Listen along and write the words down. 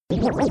We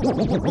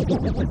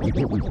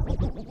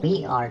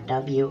are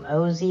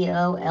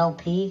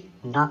WOZOLP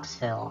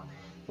Knoxville,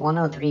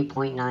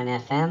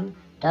 103.9 FM,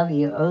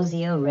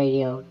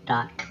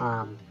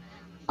 WOZORadio.com.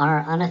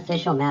 Our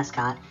unofficial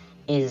mascot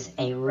is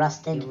a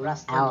rusted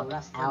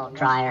out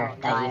dryer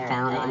that you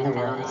found in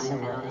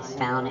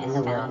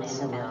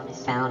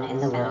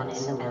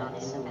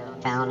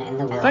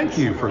the woods. Thank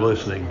you for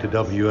listening to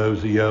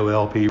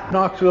WOZOLP,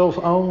 Knoxville's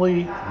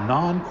only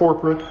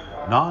non-corporate,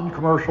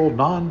 non-commercial,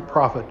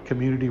 non-profit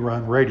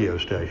community-run radio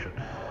station.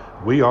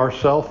 We are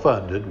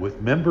self-funded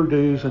with member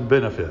dues and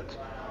benefits.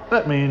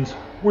 That means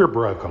we're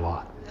broke a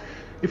lot.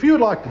 If you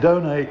would like to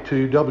donate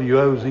to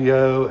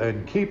WOZO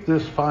and keep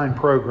this fine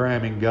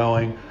programming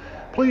going,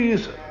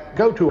 please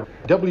go to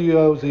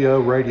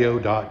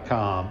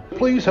WOZORadio.com.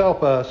 Please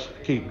help us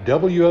keep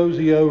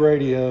WOZO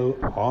Radio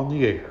on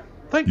the air.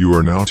 You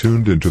are now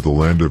tuned into the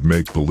land of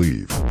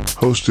make-believe,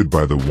 hosted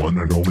by the one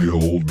and only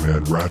Old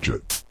Man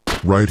Ratchet,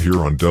 right here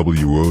on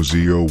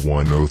WOZO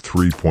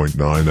 103.9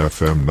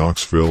 FM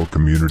Knoxville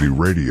Community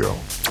Radio,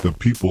 the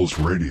People's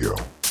Radio.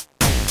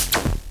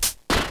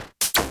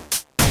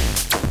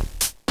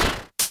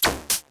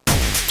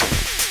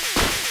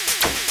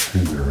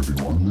 Hey there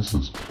everyone, this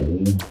is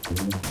Old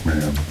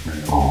Man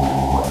Ratchet,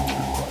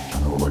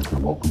 and I would like to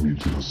welcome you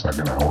to the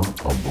second hour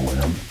of the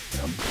land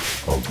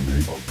of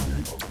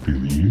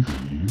make-believe.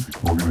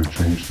 We're going to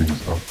change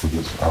things up for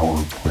this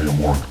hour, play a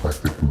more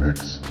eclectic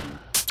mix,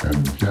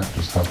 and yeah,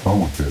 just have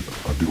fun with it.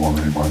 I do want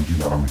to remind you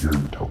that I'm here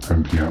until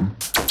 10 p.m.,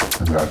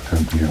 and at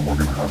 10 p.m. we're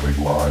going to have a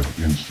live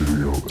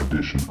in-studio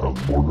edition of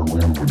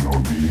Borderland with no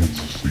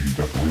obedience, so you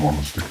definitely want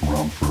to stick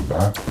around for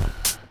that.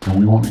 And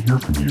we want to hear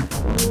from you.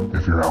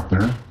 If you're out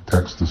there,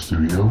 text the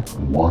studio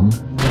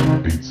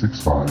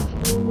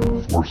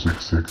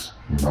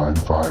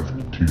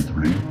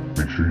 1-865-466-9523.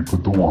 Make sure you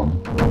put the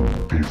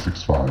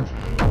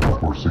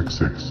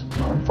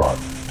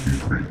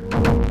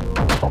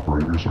 1-865-466-9523.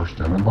 Operators are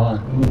standing by.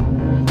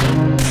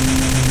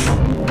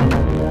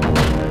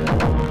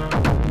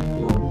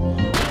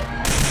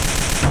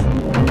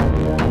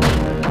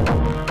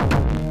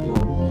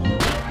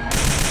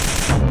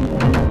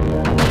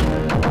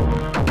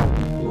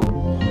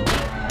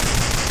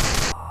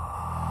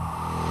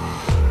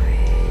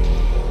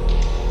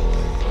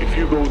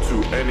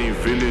 Any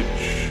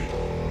village,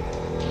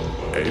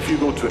 if you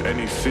go to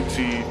any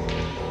city,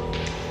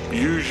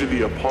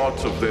 usually a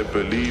part of their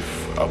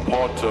belief, a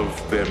part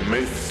of their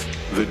myths,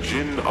 the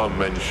jinn are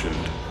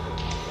mentioned.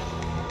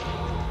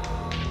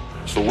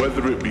 So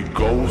whether it be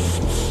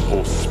ghosts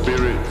or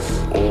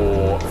spirits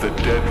or the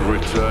dead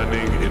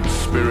returning in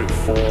spirit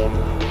form,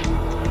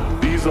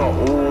 these are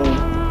all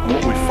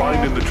what we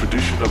find in the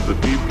tradition of the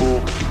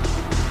people.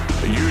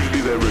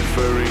 Usually they're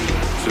referring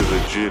to the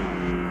jinn.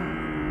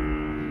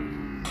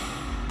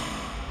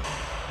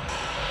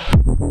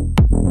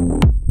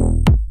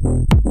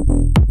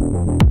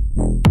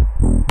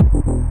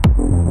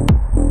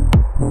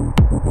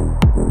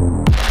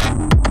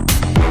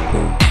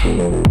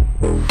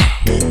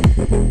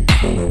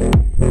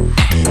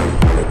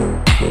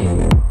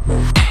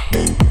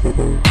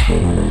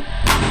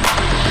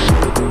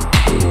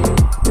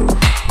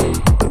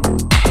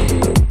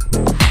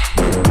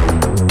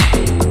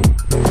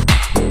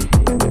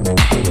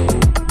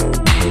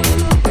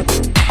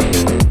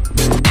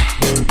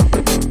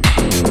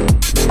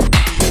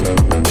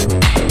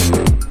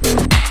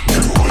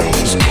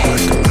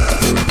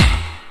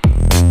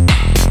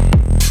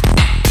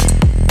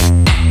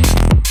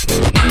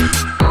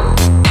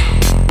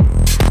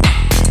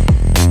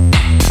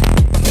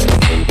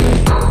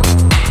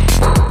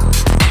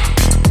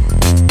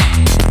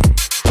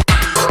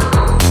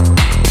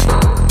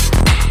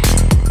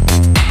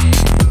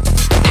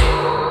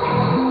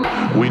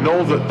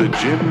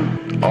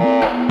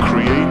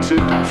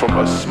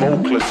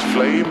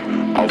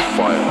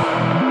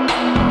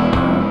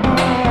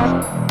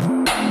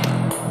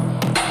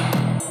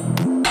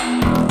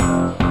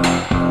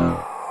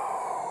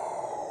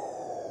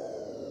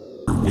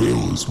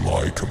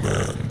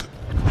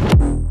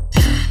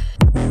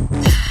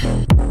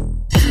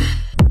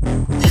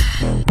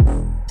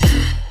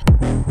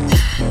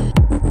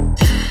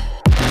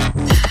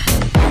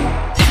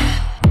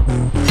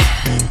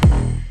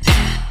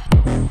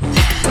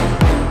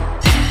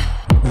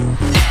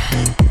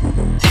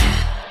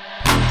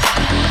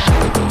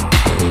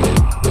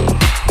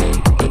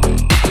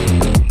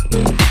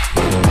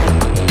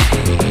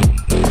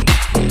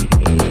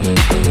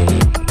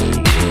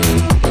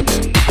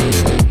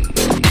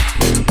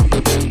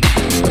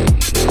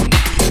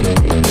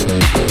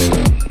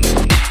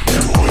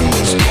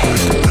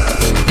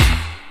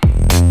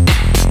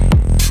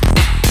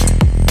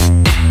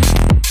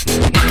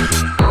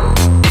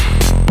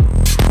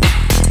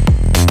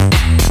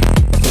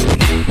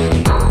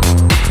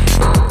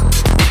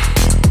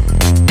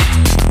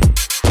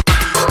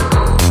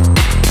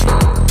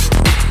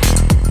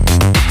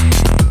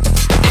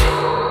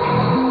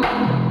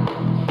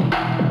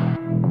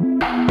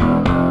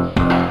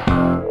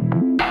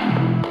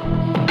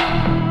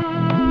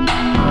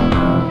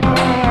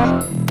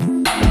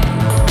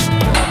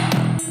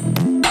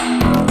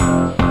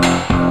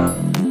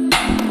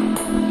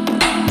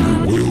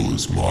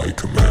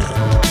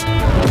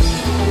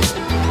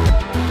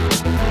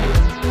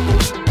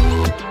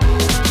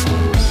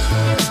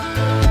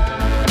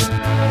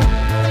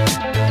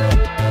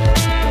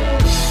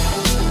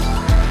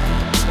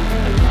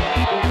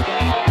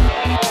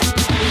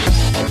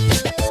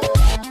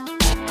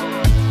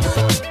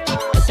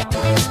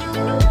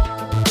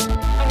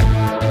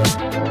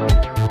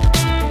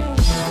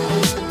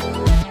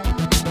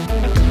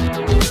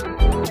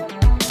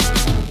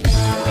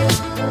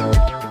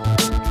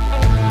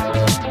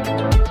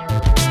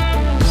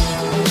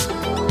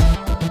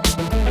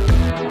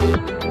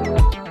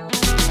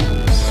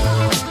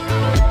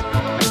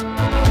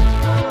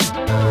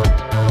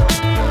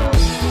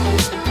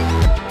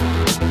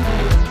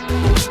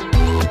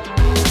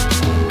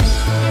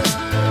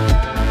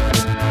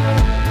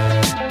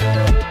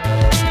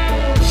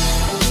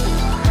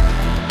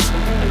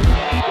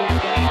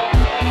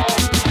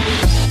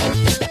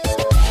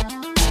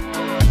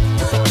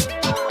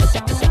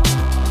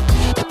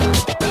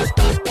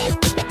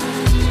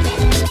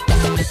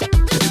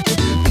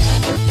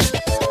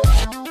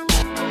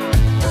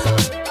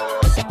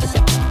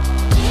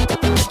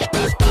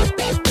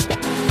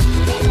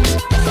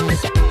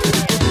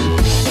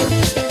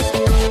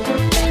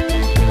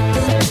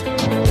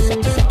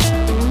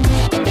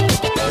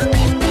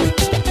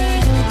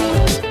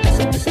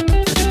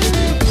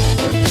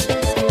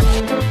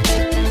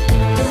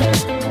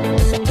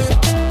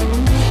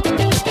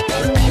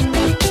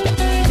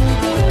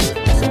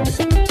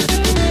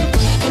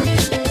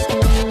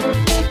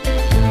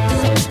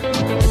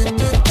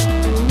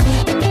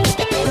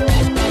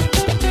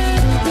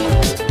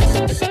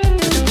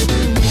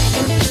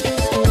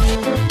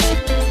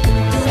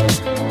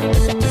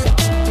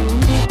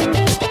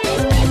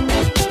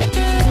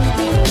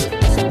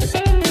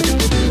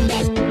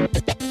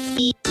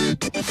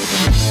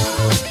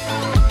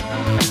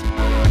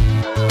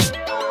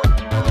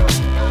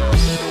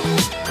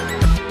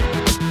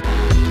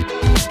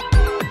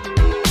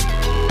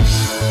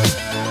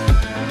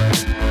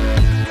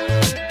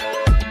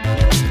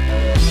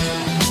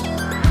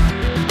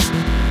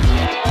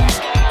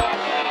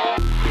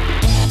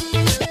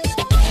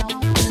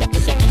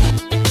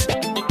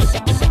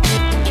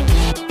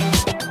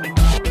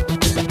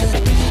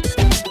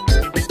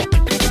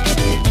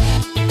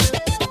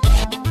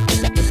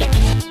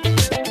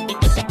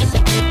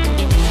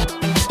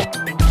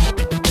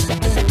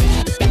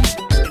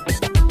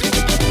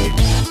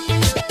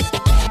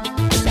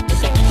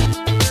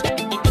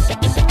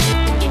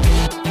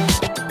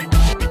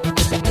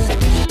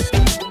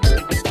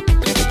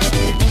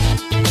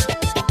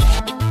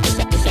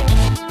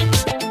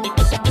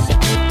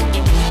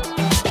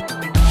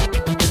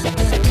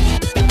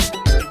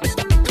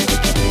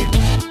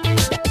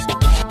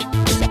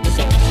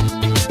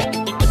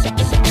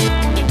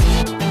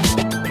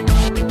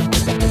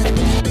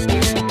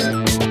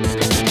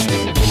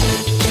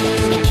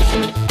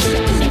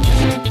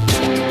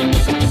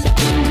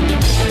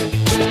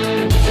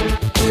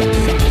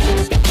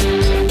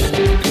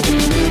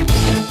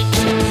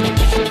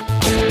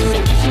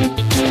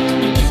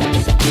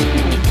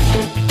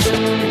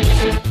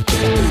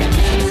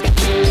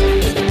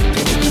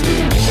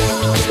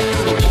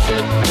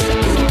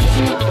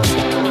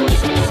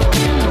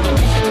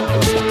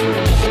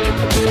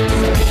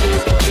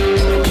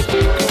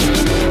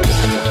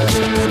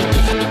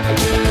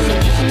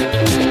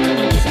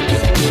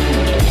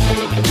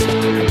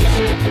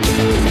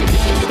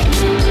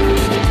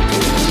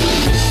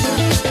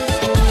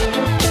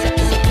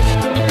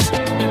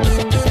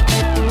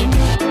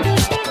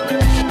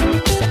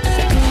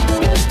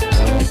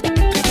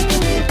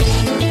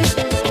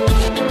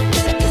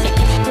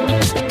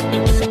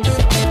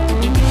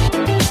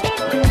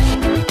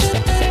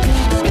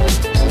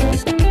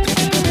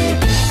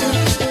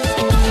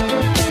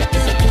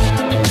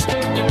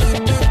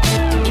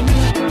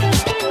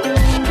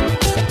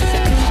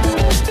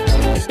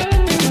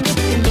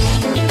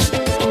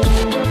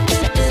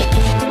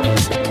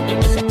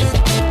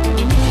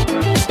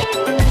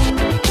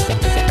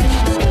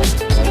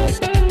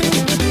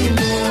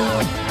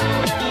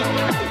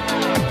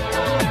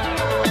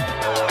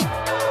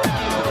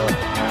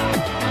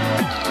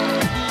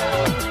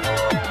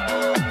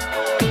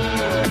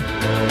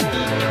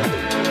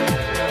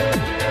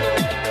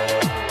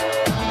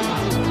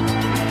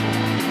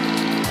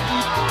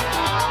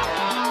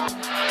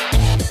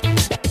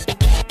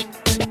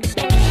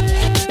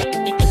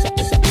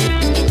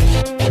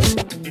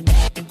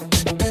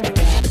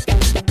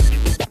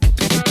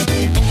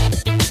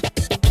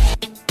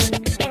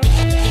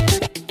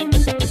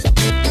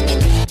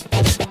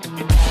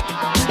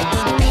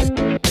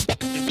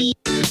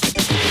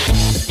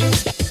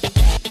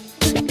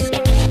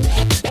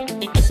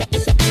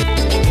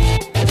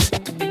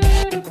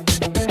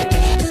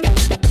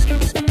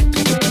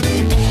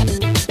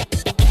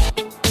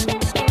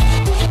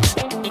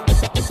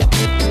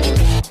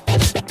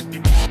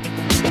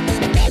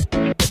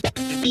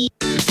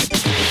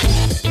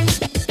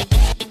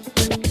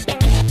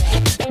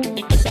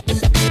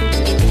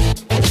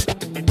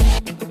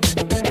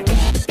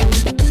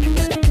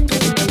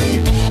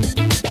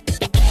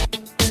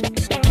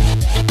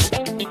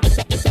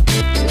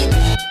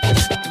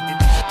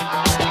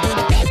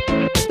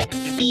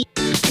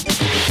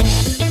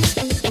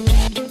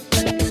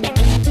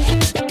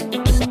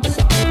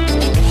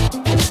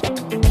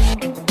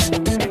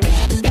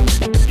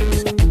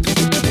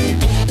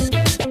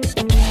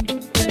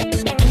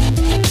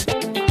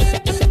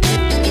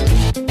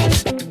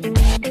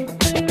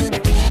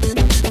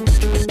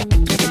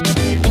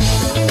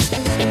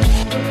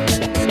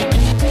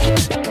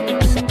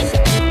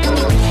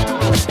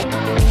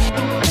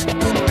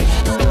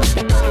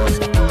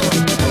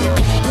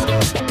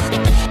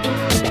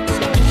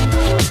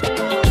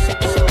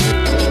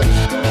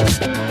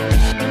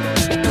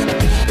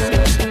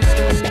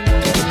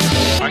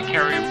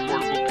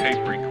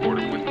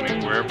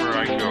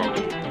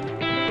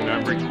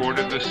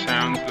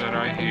 sounds that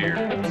I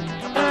hear.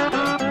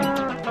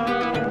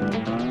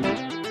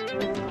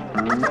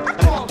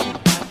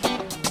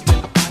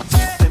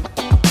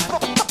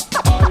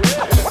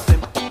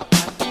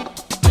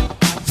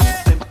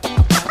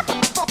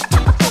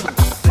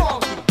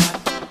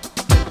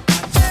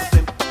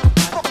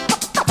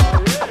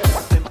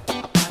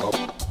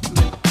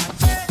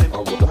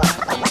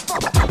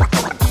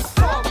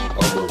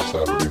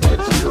 Saturday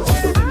nights here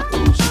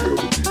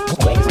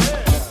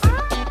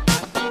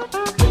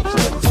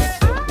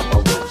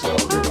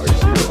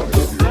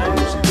on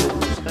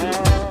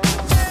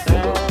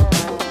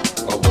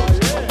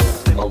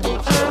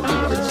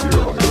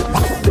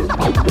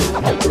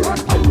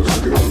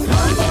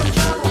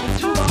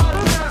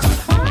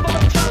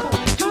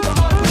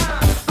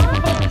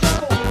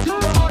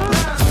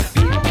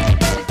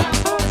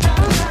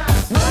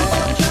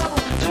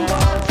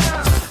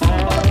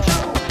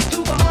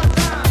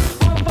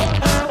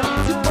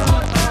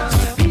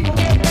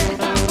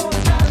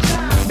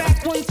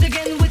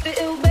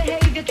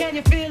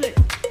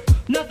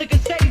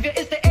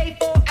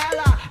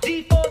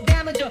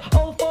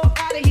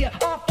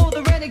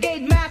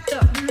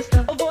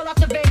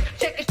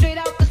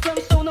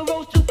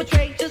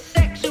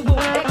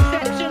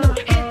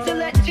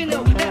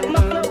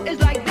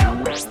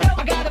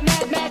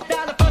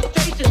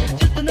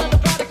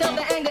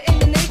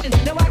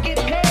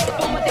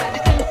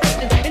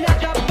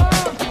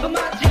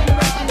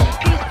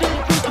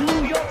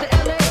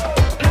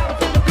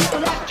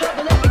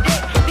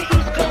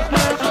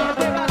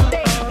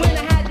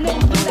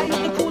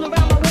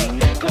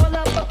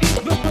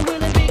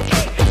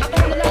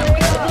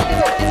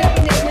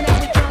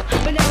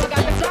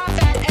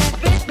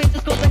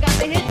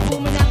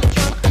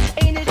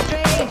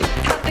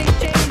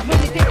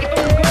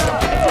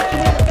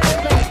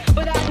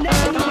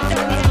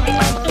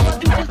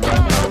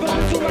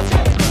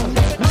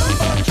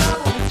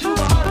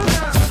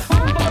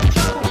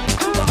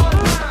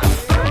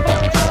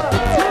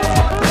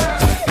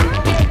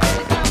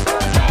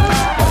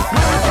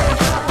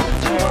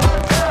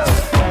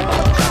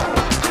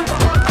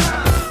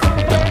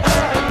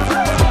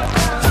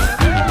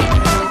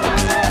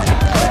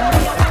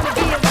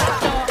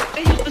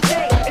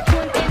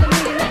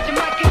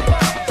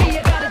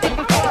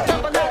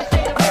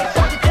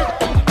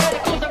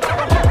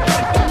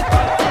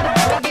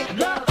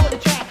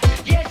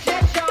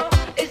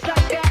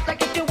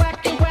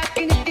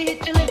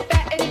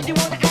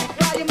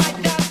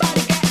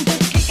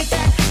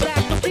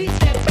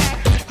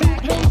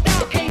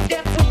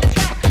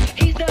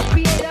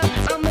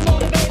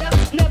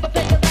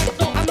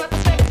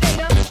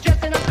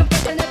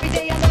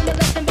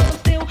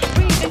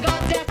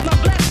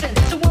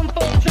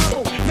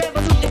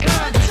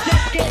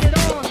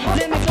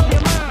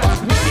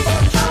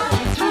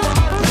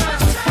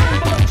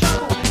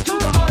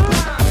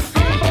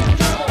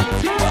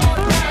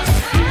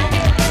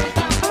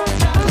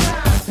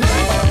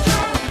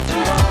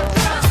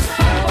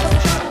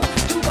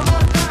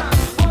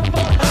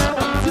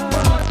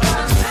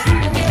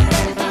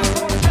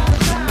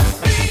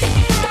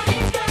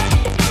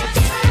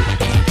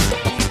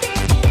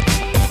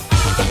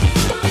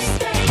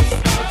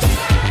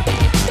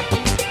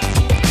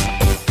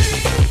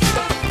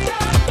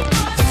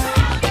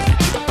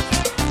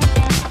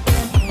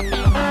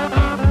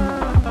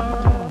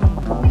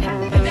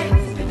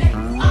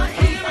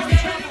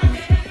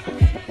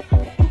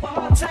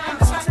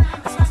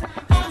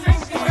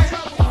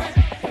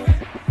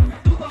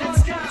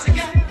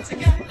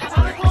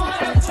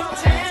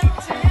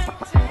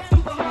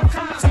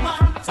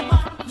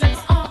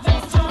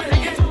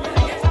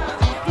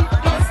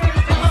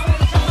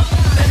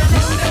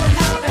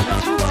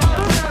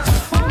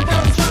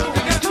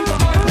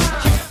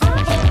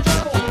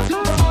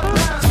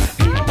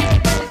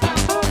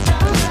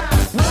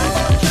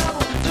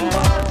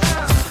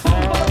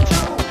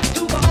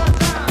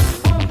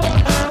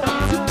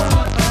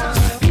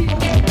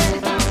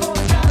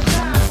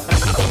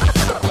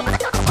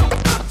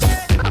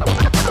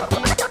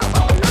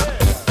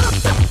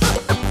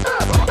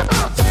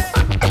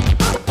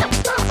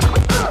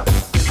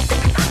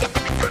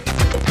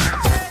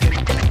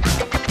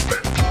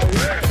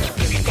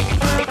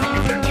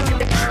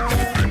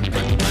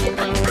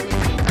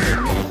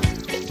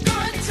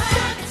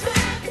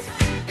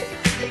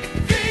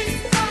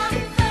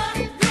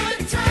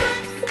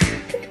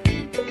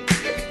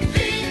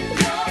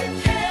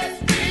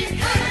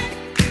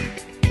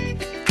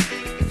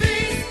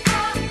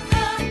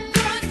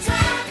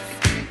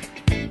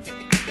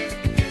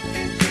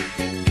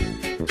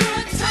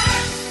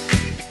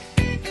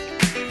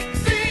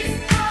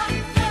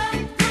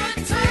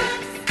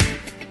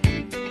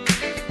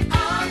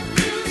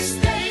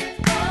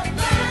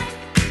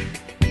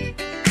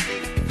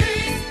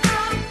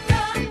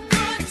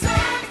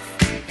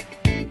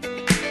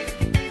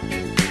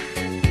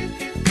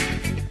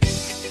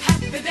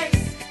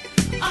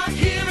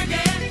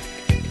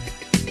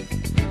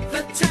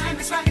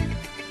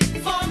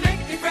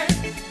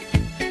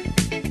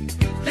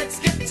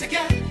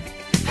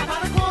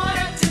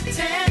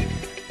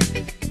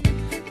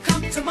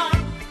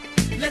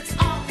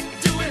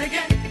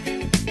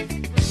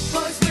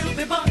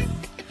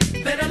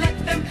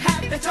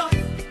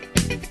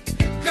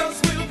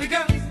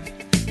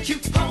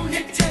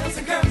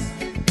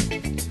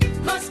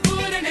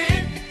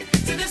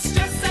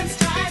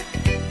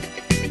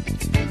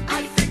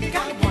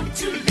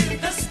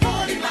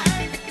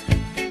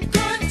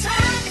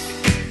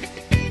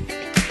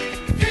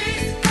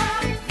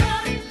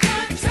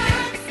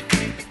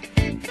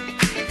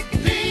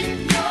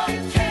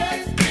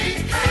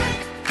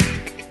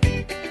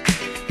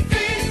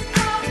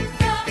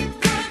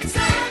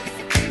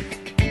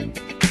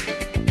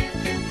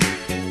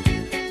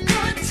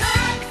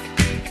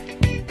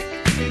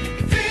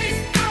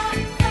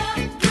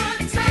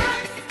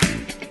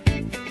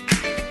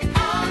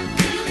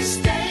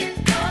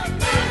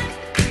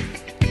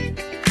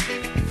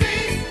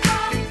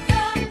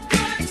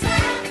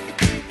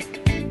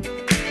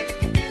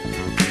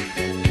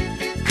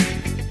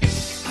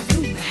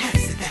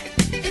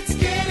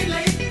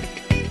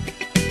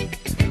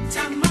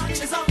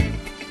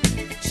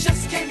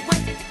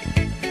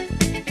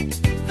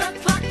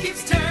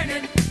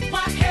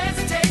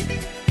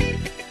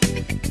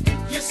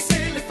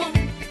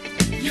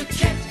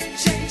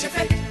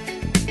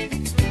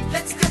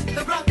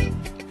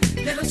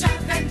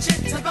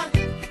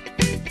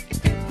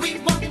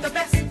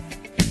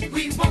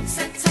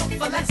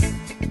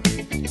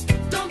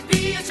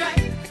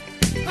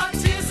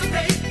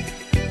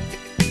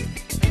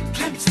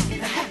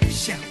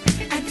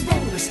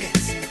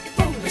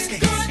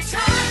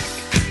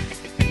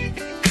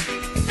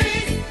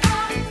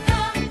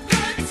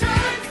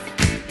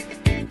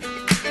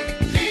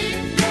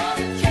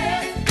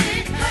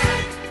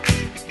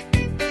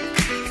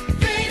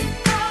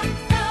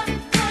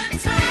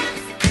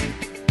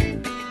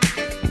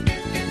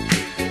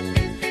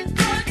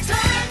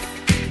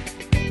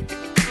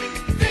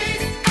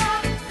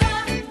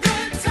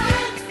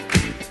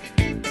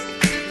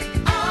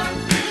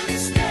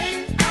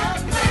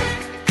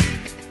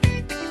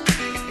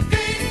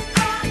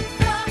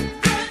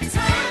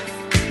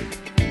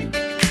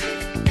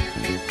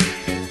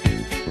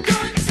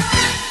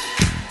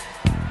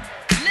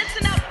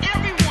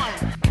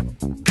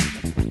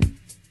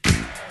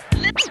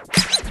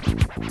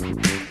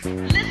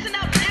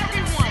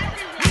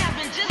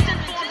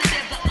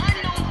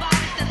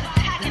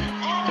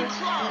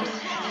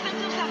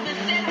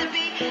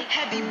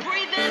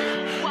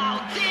breathing while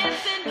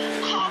dancing,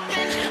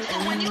 coughing. So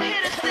when you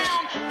hear the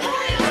sound,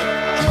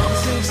 Mama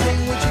sing,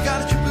 sing what you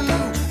got at your boo.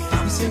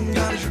 Mama sing,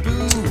 got at your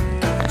boo.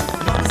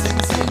 Mama sing,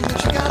 sing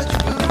what you got at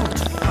your boo.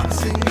 Mama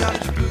sing, got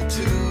at your boo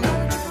too.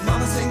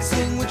 Mama sing,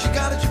 sing what you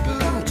got at your boo.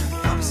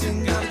 Mama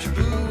sing, got at your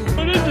boo.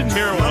 But isn't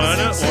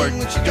marijuana or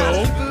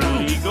dope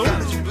legal?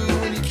 Got at your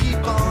boo and you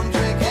keep on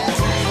drinking.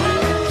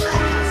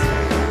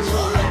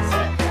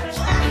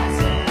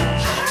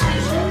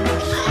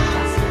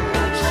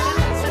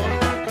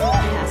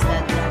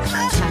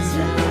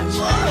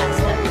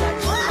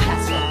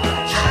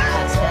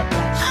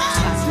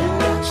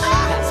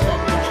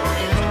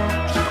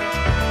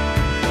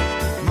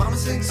 Mama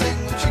sing,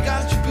 sing what you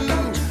got at your boo.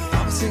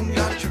 Mama sing,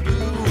 got at your boo.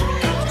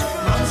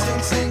 Mama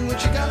sing, sing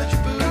what you got at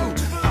your boo.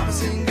 Mama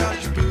sing, got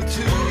at your boo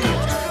too.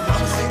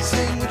 Mama sing,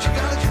 sing what you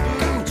got at your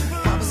boo.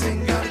 Mama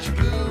sing, got at your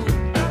boo.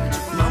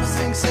 Mama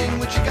sing, sing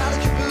what you got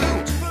at your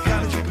boo.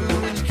 Got at your boo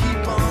and you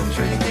keep on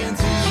drinking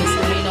too.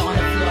 Misdemeanor on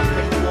the floor,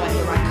 pretty boy,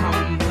 here I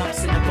come.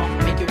 Bumps in the bump,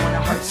 make you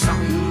wanna hurt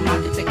something. I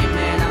can take it,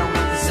 man, I don't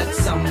have to set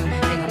something.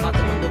 Hang 'em out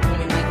the window, call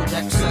me Michael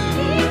Jackson.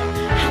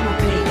 I'm a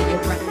pain in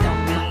your breath, dumb.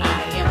 I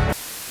am.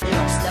 You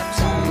know, steps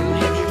on you,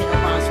 heavy hit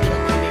around, spit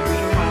up, come and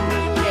rerun.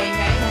 Hey,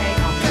 hey, hey,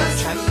 I'm just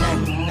trapped in.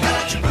 Got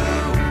at your boo.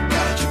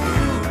 Got at your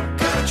boo.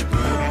 Got at your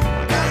boo.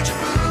 Got at your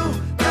boo.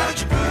 Got at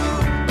your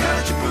boo. Got at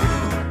your boo.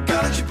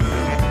 Got at your boo. Got at your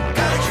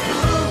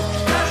boo.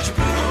 Got at your boo. Got at your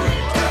boo.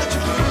 Got at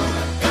your boo.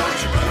 Got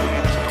at your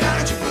boo.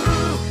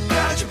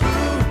 Got at your boo.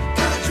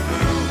 Got at your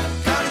boo.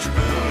 Got at your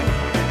boo.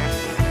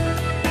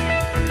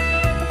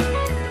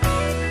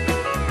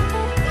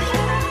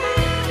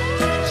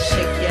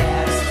 Shake your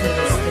ass to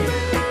the stick.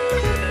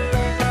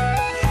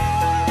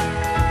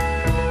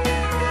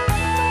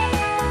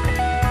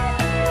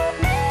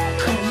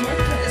 Come on,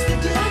 pass the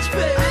Dutch,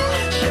 baby.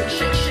 Shake,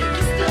 shake, shake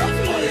your stuff,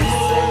 please.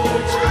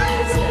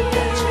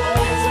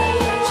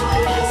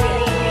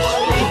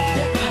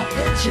 Pop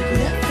that jiggle,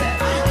 that fat.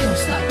 Don't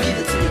stop, get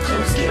it till your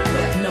clothes get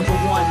wet. Number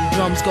one,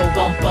 drums go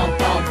bump, bump,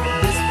 bump.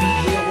 This beat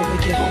here will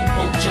make you bump,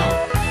 bump, jump.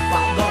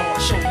 Rock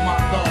God, show my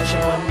God, you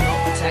run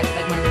up, attack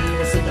like my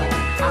name is Saddam.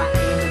 I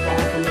am the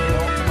bomb from New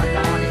York to my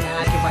dawn, and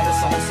I can write a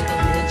song sick of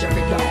it,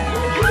 Jerry Dawn.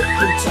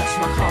 Who touched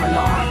my car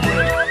alarm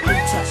break? Who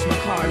touched my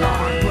car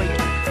alarm break?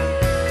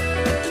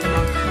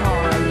 My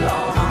car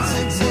alarm Mama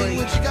sing, sing break.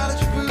 what you got at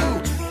your boo.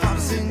 Mama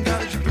sing, got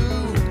at your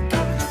boo.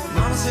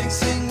 Mama sing,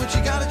 sing what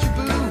you got at your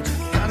boo.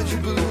 Got at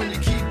your boo and you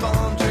keep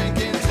on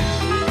drinking too.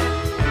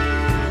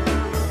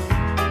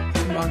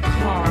 My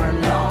car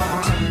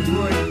alarm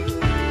break.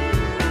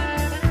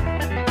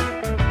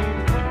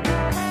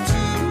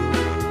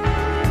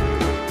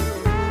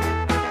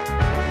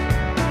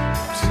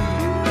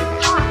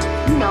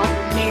 you know,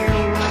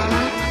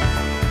 marijuana.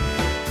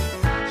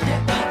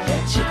 That pop,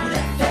 that jiggle,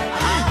 that fat.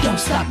 Don't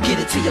stop, get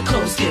it till your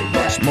clothes get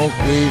wet. Smoke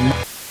weed.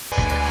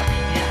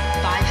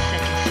 5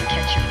 seconds to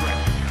catch your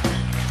breath.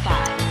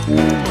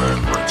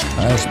 5,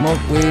 I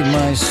smoke weed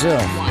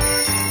myself. 1.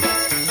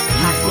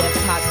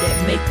 Pop that,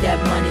 make that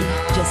money.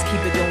 Just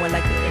keep it going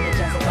like the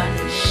Energizer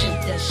Bunny.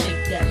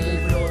 Shake that,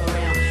 move it all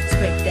around.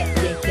 Spank that,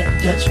 yank that,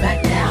 Dutch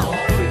back now.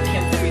 Freak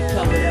him, freak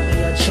her, whatever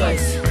your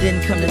choice.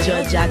 Didn't come to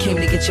judge, I came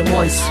to get your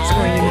moist.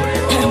 Scream,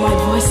 my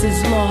voice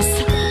is lost.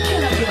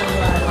 Can I get a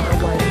ride on a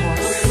white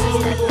horse?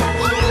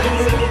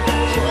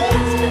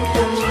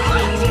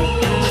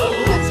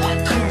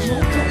 Come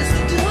on, press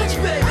the Dutch,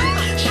 baby.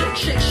 Shake,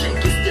 shake,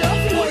 shake your stuff,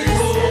 please.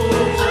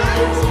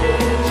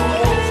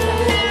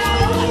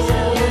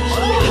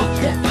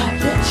 Pop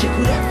that,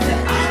 jiggle that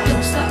fat.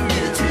 Don't stop,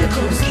 get it till your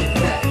clothes get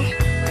back.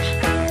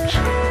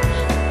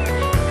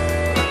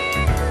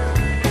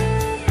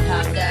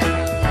 Pop that.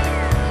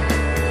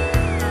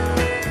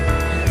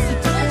 That's the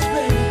Dutch,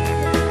 baby.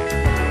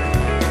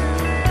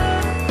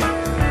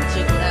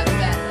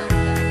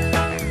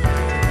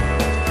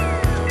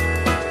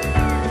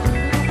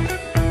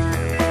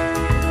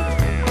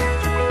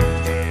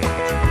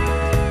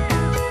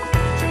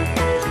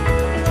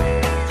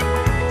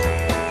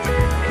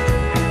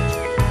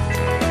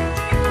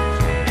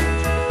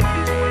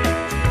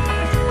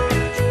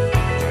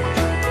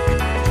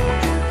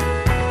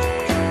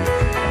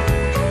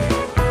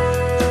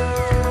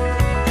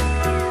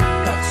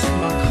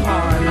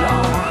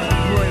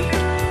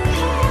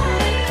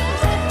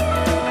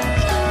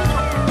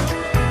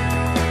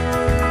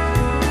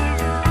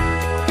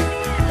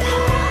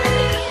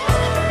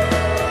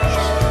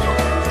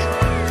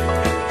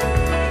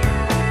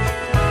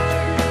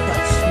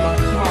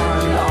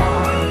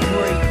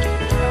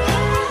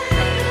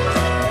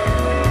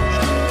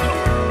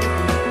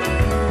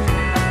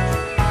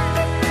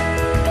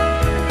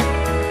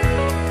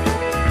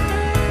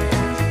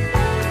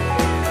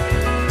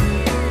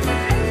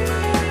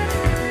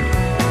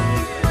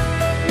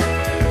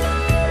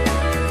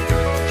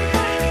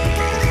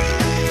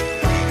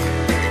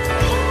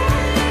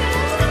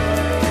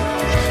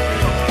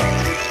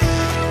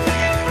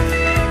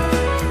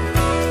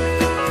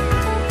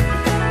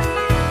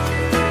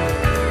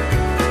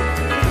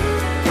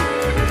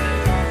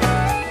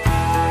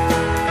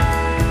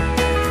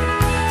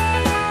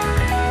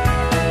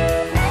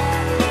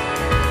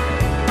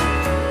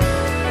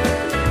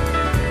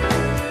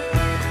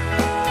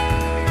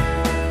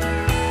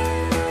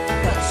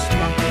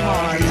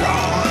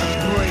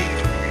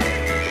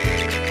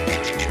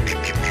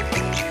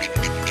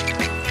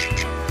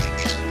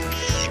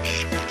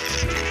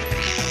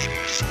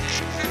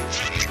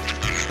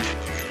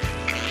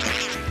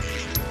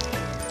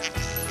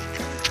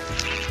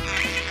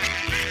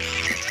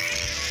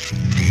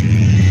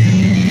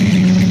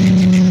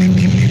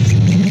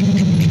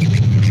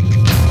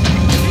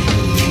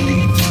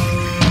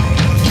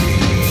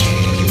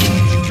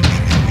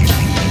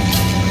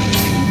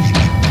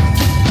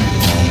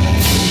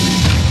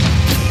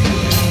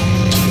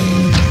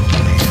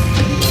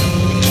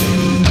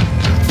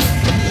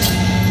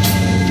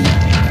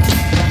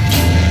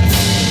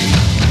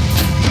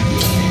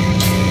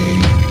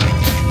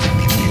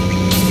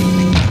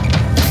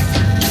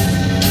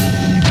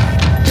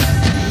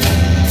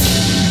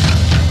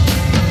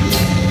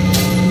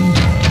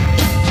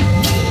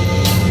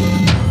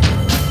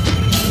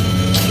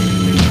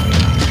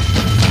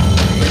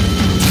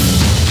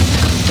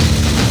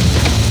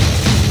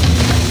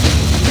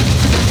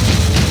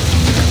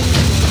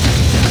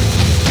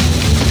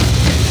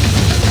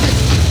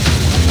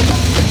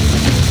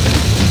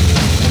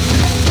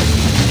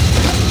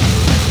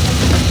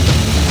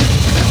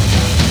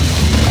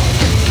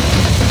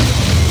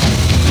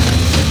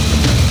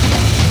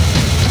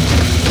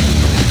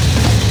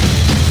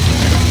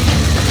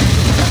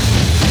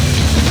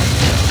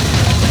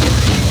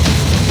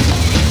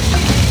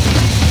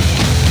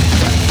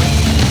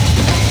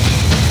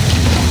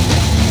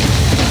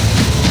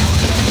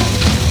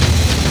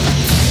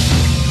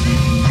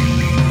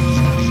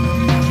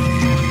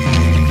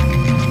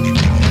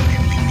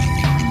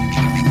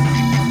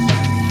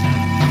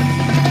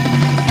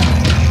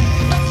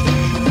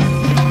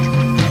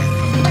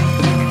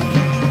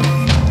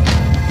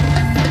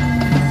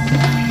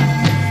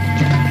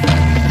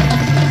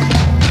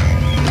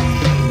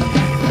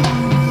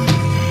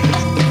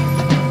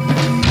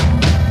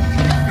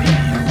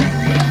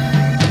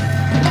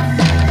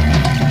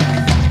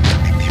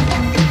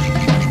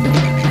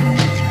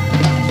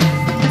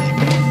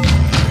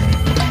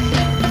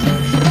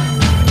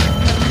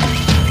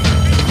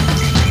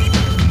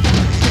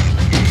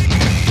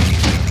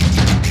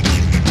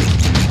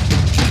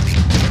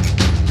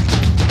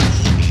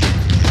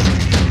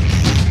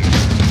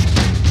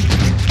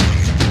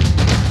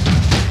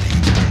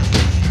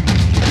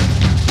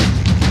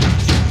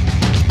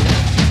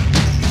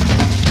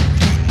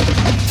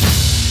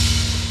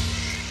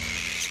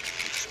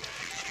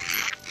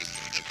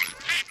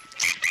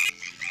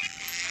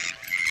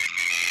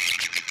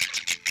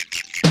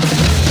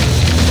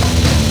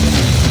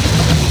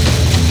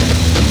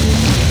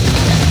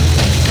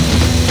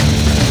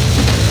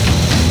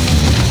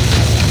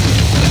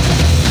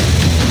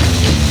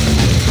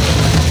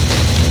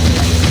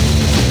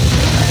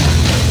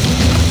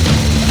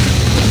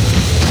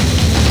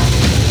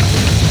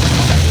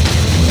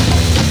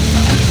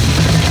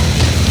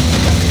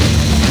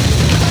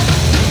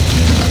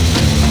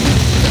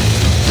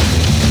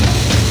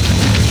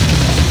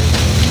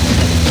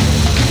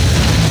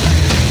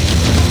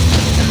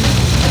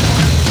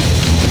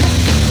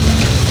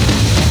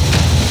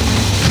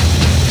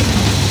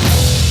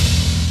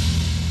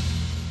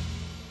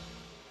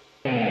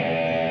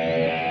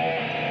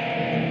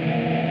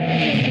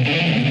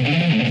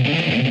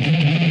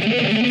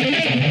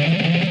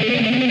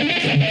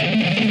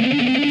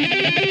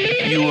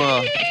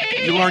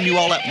 You learned you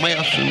all that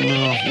mess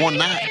in one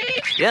night?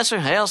 Yes, sir.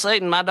 Hail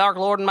Satan, my dark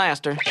lord and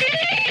master.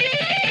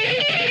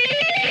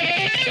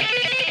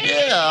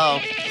 Yeah,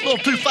 a little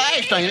too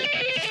fast, ain't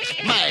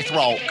it? Math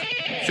rock.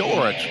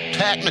 Sure, it's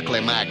technically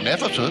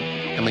magnificent.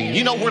 I mean,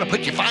 you know where to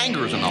put your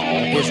fingers and all.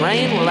 His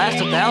reign will last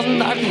 1,000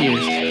 dark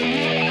years.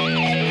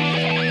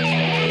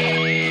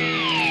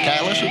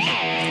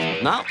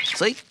 Calluses? No,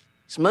 see?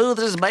 Smooth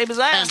as a baby's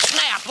ass. And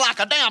snapped like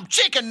a damn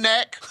chicken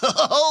neck.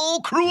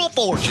 Oh, cruel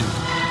fortune.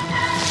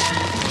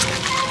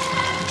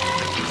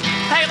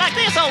 Hey, like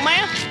this, old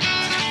man.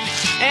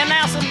 And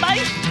now some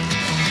bass.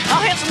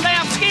 I'll hit some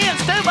damn skins,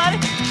 too, buddy.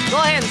 Go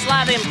ahead and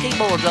slide them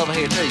keyboards over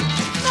here, too.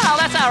 No,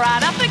 that's all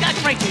right. I think I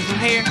can reach them from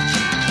here.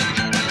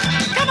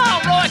 Come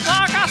on, Roy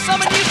Clark. I'll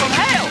summon you from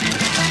hell.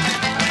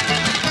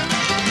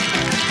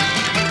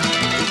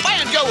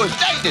 Banjo is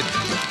dated.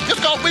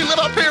 Just gonna be lit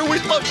up here we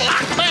supposed to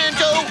like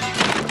banjo.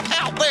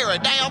 How very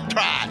damn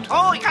tried.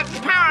 Oh, he got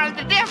the power of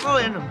the devil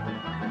in him.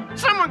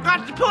 Someone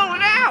got to pull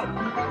it out.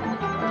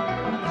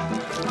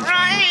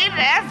 Right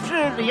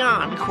after the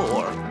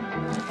encore.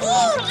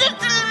 Ooh, listen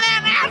to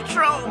that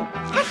outro.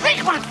 I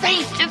think my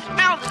face just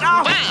melted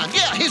off. Fine,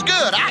 yeah, he's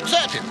good. I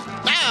accept it.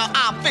 Now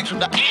I'm fixing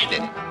to end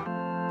it.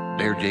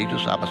 Dear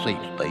Jesus, I beseech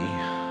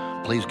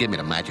thee, please give me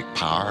the magic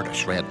power to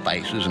shred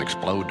faces and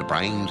explode the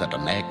brains at the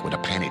neck with a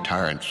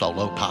panty-tearing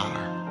solo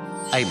power.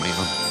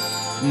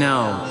 Amen.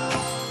 No.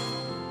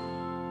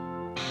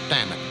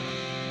 Damn it.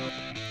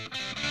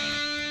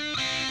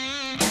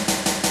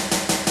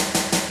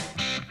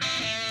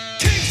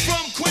 Kings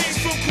from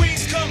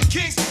queens come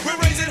kings. We're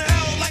raising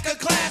hell like a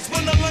class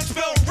when the lunch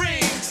bell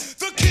rings.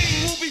 The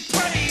king will be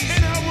praised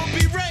and I will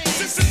be raised.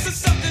 Since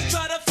something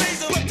try to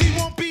phase him, but he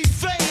won't be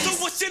phased. So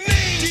what's your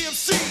name?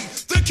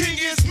 DMC, the king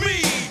is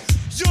me.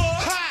 Your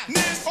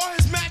highness or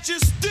his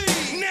majesty.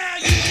 Now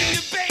you can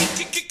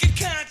debate, can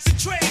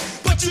concentrate,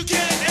 but you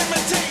can't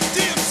imitate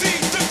DMC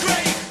the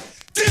great.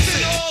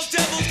 Dissing all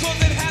devils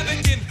causing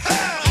havoc in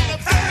hell. On a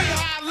very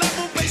high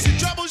level, bass and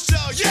treble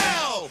shall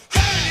yell.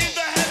 Heard in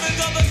the heavens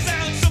of the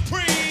sound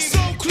supreme.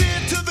 So clear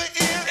to the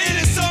ear, it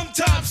is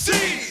sometimes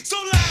seen. So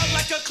loud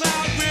like a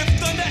cloud with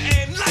thunder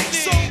and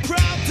lightning. So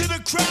proud to the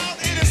crowd,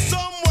 it is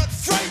somewhat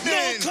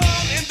frightening. No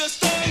calm in the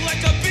storm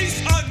like a beast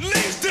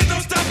unleashed. There's no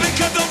stopping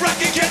cause the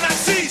rocket cannot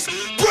cease.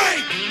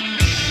 Break!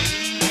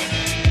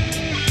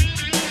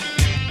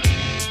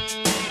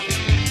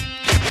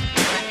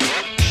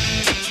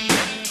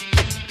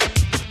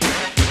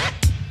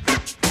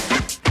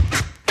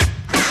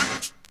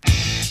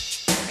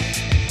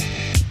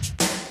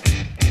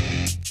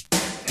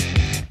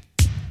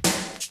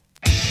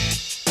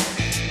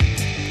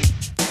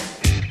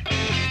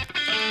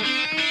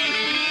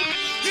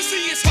 You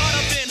see, it's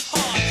harder than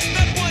hard,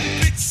 not one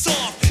bit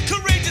soft.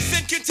 Courageous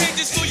and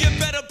contagious, so you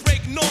better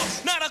break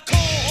north. Not a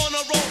call on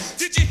a roll,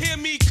 did you hear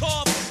me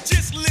cough?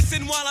 Just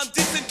listen while I'm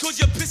dissing, cause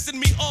you're pissing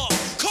me off.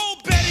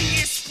 Cold betting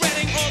is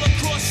spreading all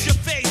across your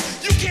face.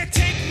 You can't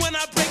take when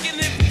I break it,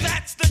 and if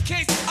that's the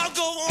case, I'll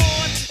go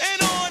on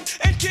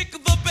and kick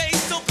the bass.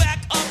 So back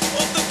up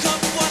off the cup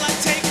while I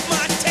take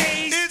my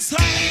taste. It's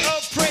highly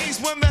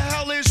appraised when the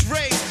hell is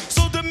raised.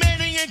 So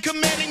demanding and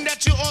commanding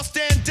that you all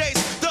stand days.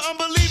 The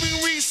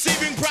unbelieving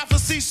receiving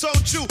prophecy so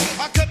true.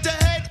 I cut the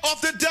head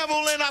off the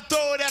devil and I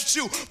throw it at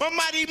you. My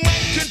mighty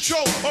mind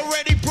control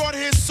already brought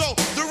his soul.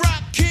 The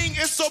rock king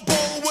is so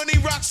bold when he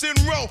rocks and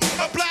roll.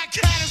 A black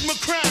cat is my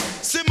crown,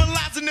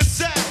 symbolizing the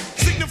sound,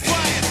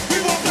 signifying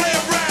we won't play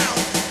around.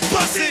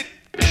 Bust it.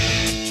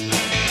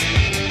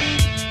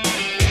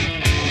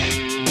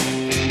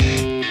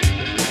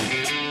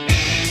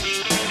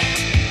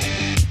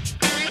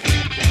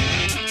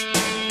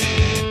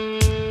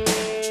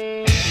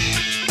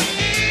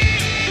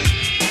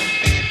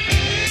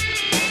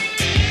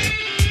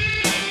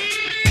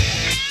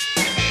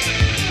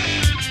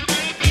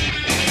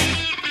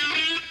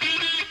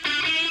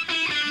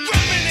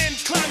 Rhyming and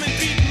climbing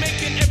beat,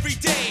 making every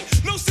day.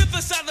 No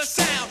synthesizer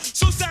sound,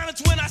 so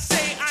silence when I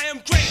say I am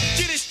great.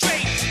 Get it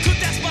straight, cause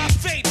that's my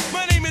fate.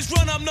 My name is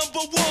Run, I'm number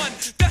one.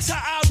 That's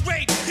how I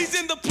rate. He's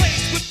in the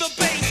place with the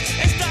bass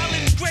and style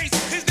and grace.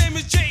 His name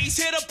is Jay, he's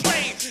here to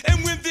play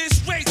and win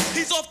this race.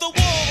 He's off the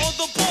wall, on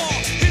the ball.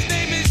 His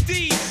name is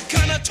D,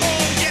 kinda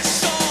tall, yes,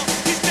 Shaw.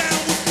 He's down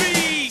with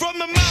me. From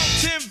the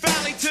mountain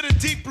valley to the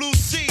deep blue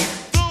sea,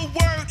 the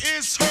word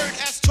is heard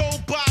as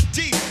told by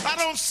D. I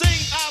don't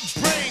sing, I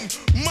bring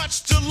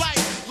much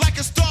delight, like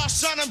a star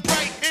shining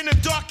bright in the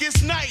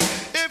darkest night.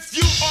 If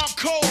you are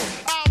cold,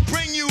 I'll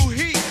bring you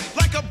heat,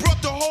 like I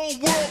brought the whole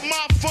world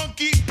my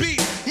funky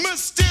beat.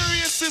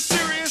 Mysterious and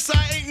serious,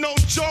 I ain't no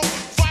joke.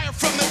 Fire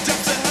from the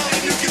depths of hell,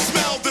 and you can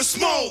smell the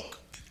smoke.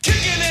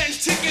 Kicking and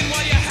ticking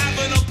while you're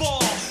having a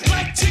ball,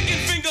 like chicken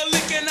finger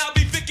licking, I'll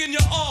be picking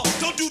you off.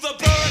 Don't do the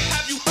bird,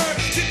 have you heard?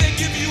 Did they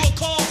give you a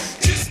call?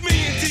 Just me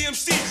and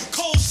DMC,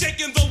 cold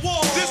shaking the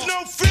wall. There's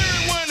no fear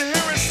when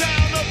hearing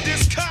sound of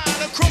this kind.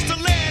 Across the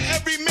land,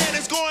 every man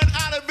is going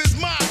out of his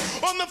mind.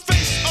 On the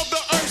face of the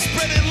earth,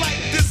 spreading like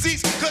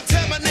disease,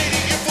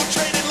 contaminating,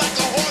 infiltrating like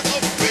a horde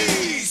of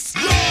bees.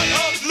 Lord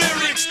of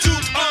lyrics,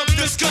 truth of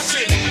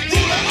discussion.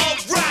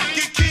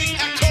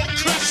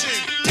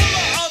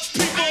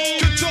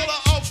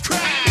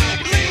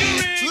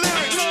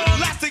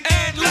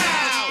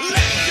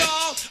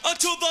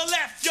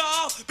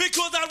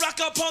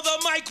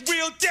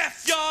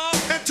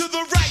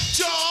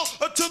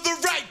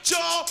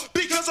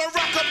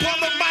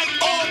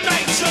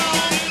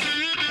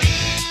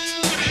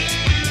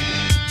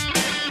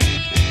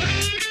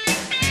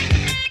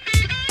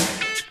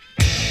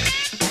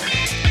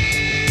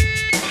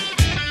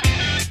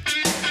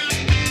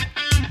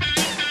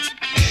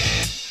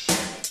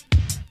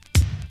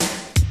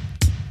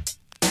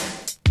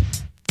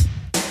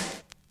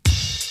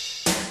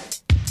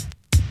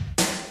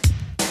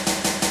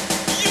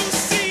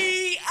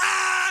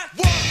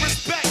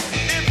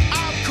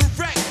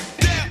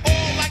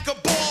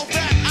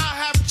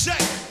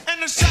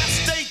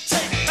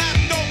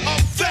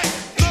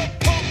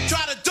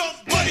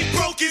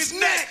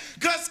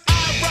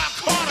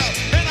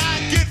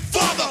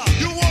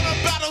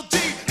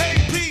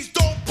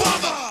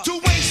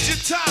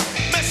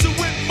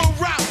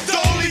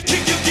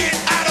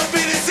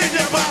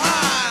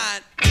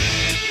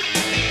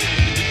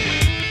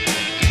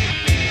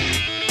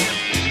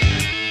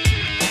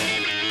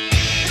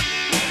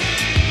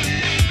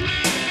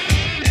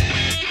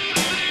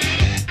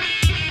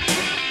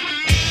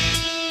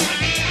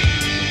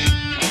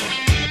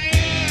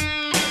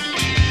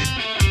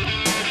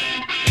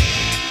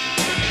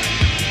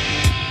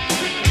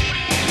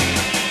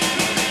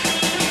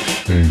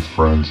 Hey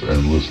friends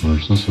and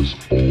listeners, this is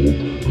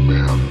Old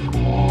Man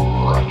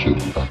Ratchet.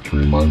 Back to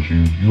remind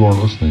you, you are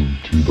listening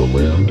to the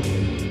Land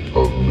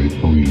of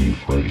Make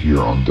Believe right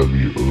here on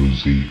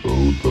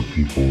WOZO, the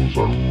People's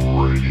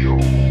Radio.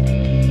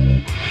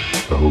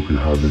 I hope you're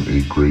having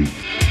a great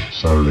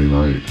Saturday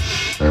night,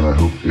 and I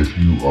hope if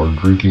you are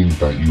drinking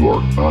that you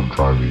are not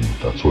driving.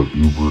 That's what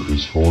Uber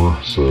is for.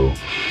 So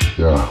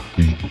yeah,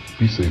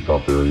 be safe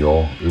out there,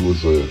 y'all. It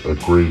was a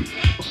great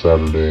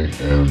Saturday,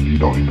 and you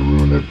don't need to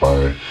ruin it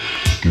by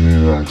getting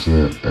in an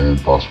accident and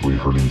possibly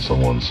hurting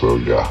someone. So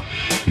yeah,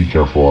 be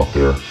careful out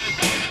there.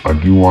 I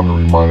do want to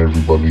remind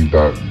everybody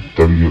that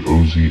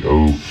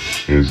WOZO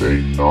is a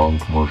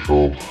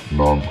non-commercial,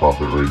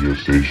 non-profit radio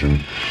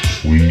station.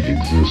 We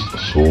exist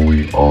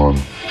solely on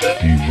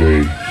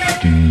DJ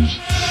dues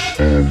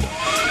and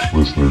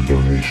listener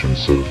donations.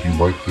 So if you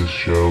like this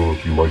show,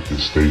 if you like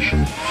this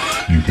station,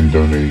 you can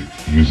donate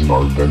using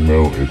our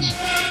Venmo. It's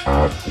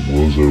at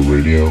Wozo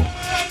Radio.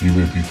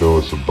 Even if you throw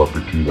us $1 or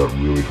 $2, that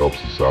really helps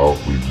us out.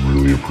 We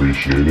really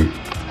appreciate it.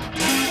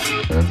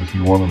 And if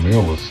you want to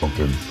mail us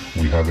something,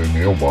 we have a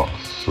mailbox.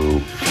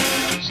 So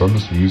send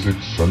us music,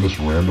 send us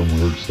random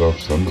weird stuff,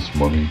 send us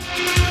money.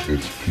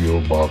 It's P.O.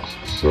 Box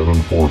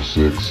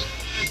 746,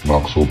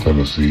 Knoxville,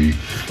 Tennessee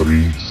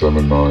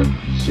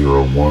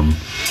 37901,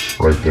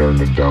 right there in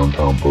the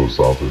downtown post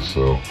office.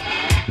 So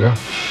yeah,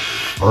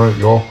 alright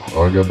y'all,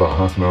 I got about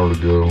half an hour to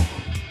go.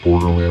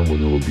 Borderland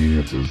with Ill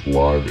Obedience is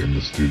live in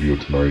the studio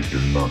tonight.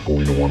 You're not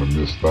going to want to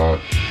miss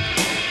that.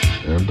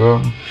 And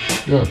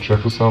yeah,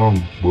 check us out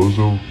on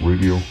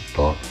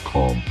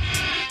wozoradio.com.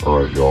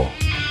 Alright y'all.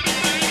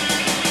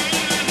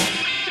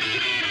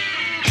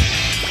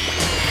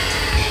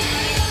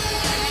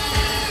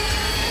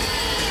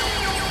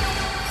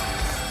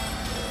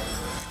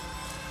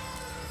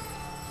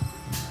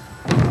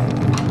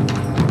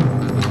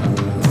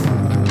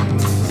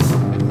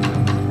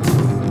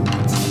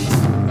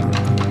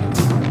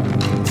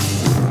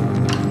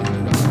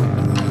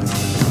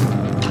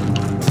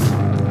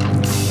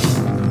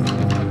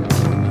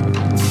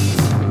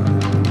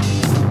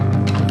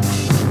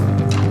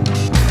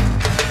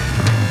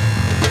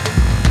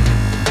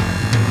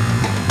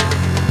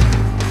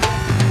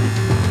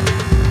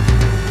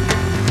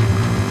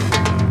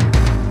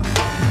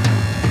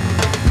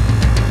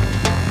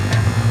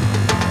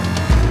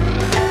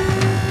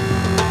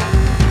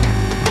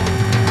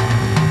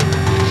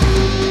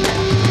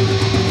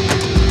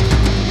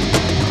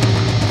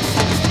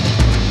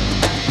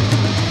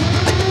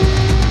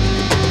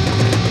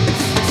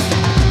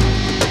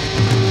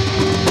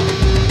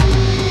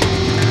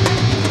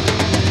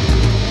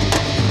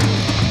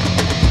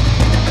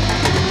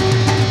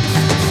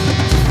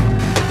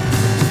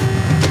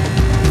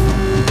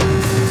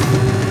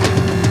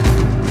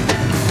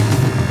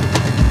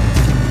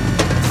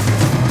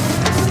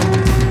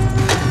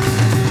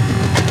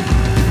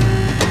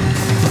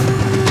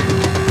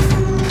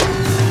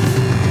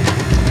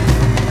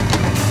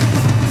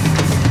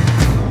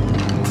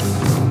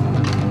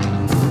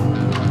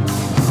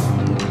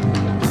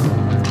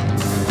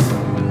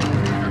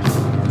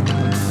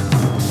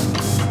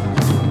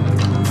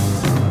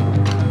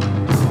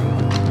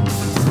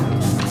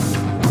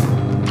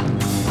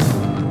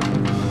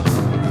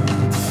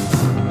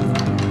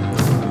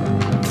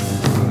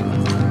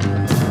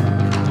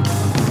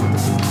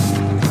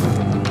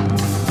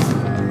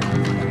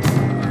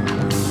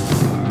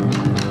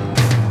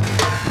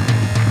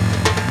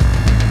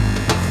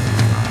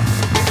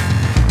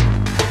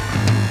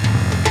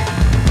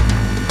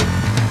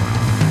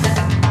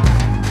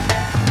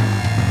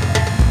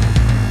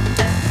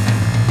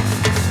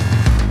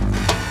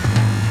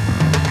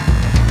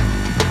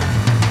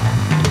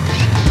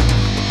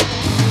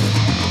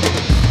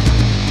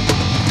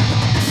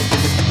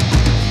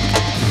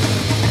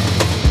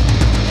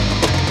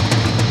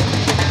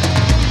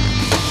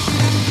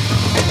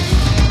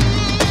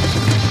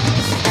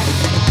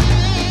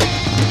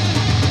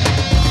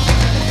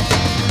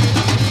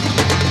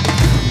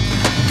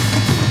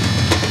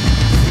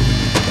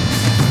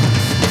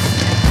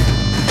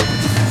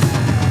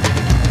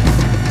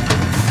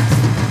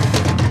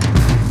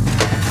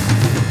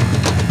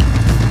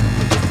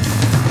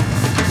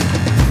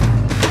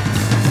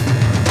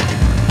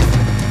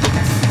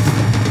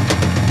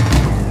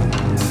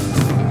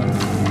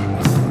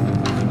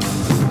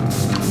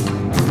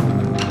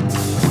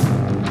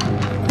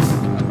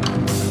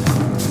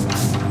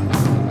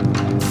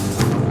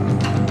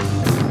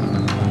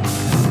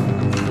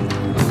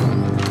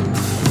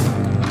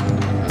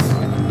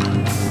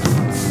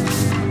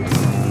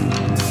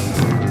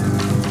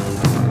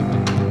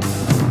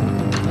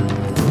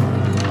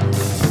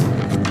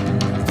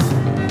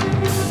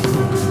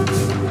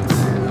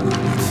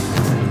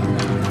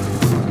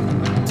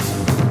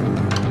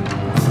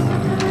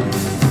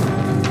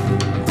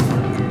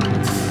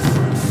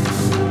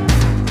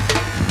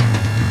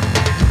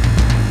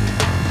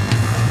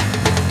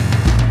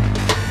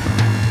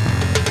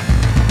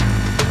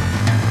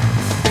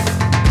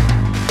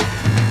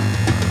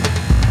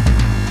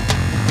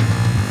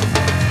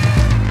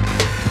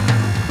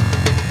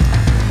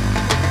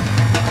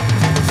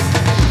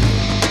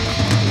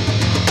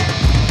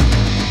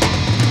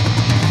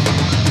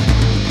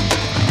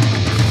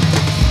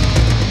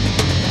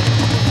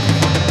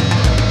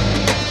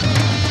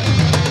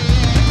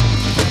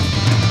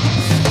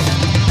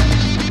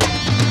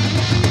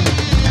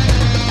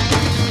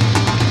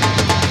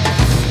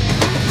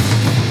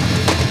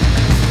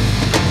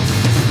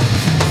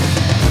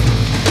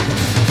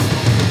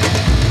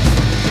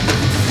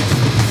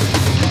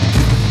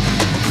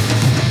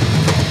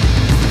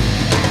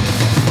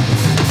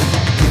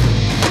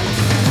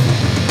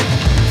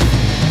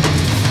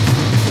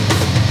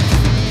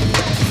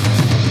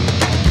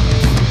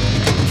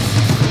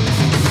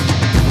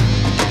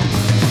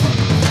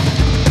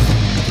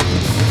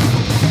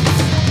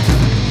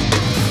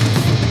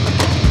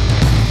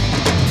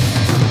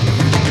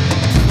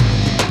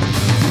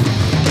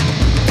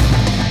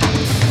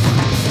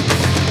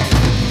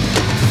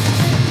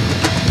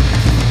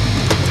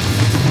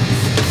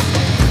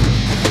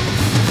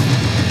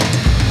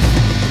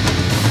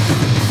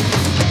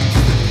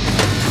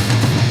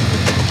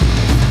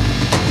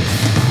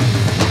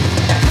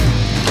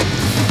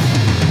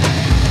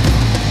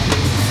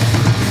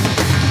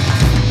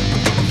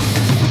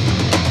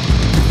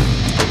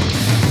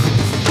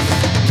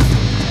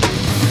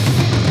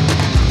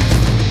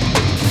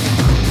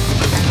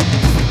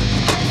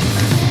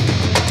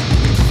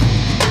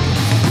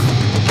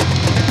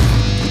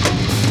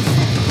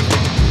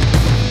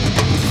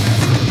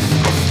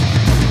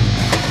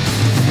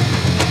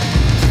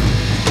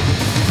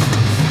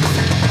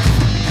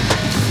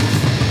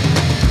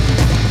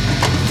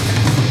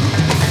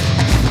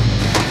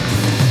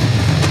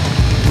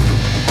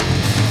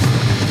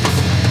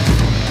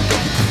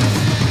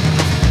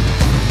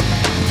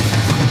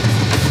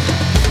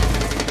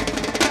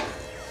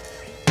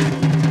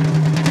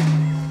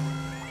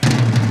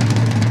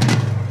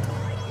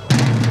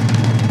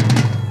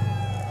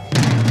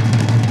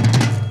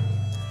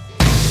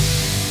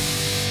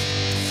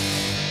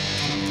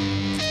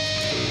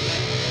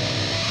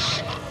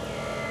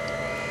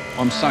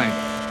 I'm saying,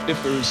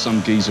 if there is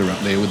some geezer up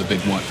there with a big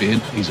white beard,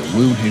 he's a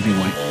world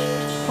heavyweight.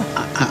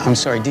 I'm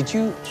sorry, did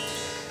you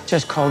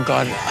just call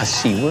God a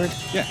C word?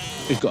 Yeah,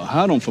 he's got a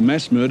hard-on for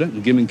mass murder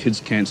and giving kids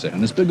cancer.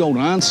 And his big old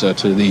answer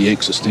to the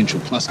existential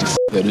cluster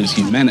that is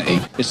humanity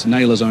is to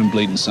nail his own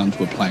bleeding son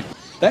to a plank.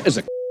 That is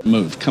a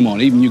move. Come on,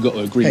 even you got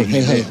to agree with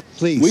me. Hey,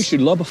 please. We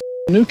should lob a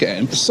nuke at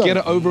him, get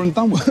it over and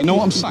done with. You know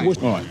what I'm saying?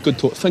 All right, good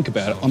talk. Think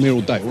about it. I'm here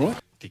all day, all right?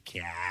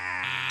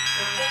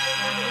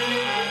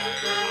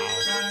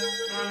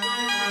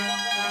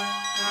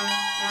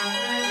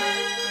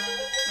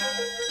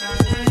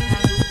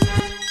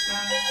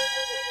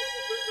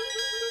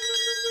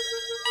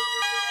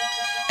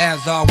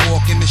 As I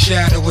walk in the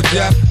shadow of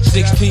death,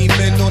 16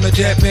 men on a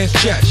dead man's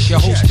chest. Your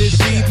host this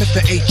evening,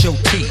 the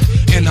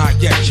H.O.T. And I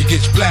yet you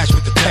get splashed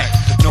with the tech.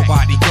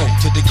 Nobody go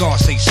till the guard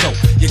say so.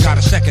 You got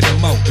a second to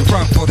mow to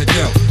run for the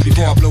dough.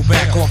 Before I blow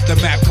back off the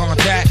map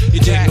contact,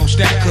 you didn't know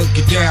stack could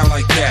get down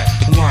like that.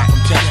 Line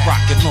from test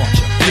rocket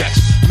launcher. Yes,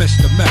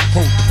 Mr. Map,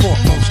 hold the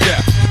foremost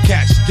step.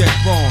 Catch dead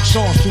wrong,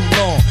 songs too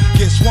long.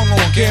 Get swung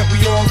on, can't we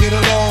all get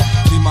along?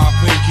 See my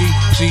pinky,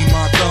 see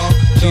my thumb.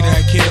 See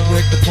that kid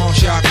with the pawn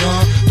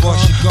shotgun.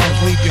 Bust your gums,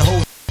 leave your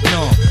whole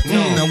numb.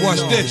 Now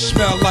what's this?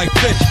 Smell like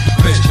fish.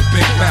 Mr.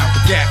 Big Mouth,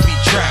 but that be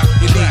trap.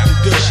 You need to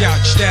dish out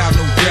your style,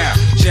 no doubt.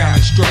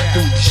 Challenge struck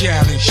through the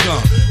challenge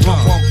slum.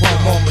 Rum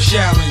on my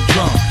challenge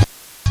drum.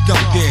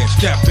 Don't dare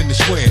step in the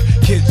square.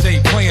 Kids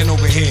ain't playing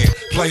over here.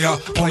 Player,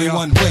 only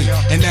one way,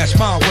 and that's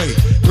my way.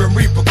 Grim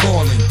Reaper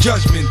calling,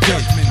 judgment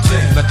day.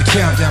 Let the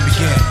countdown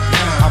begin.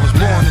 I was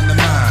born in the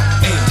mind.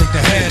 Take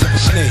the head of a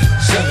snake.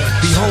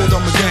 Behold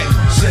Armageddon.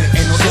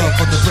 Ain't no love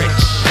for the rich.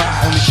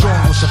 Only strong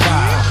will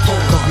survive.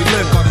 Cause we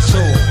live by the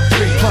soul.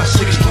 Plus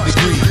 60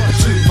 degrees.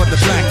 For the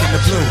black and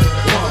the blue.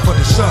 For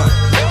the sun.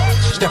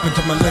 Step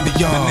into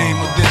millennium. The name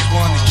of this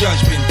one is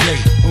Judgment Day.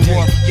 When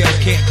warriors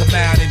can't come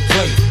out and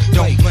play.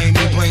 Don't blame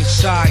me, blame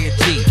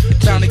society.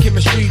 Sound of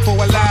chemistry for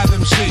a live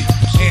MC.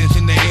 Hands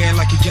in the air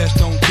like you just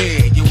don't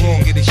care. You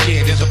won't get a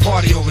share. There's a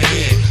party over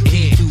here.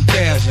 Key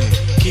 2000.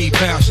 Keep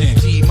bouncing.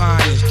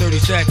 T-minus 30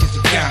 seconds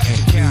to counting.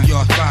 New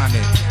York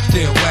finest.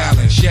 Still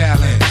wildin',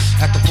 shallin'.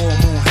 At the full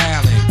moon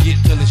howling. Get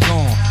till it's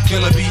gone.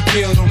 Killer be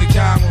killed. Only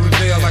time will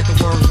reveal like the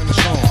words in the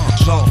song.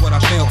 Lost what I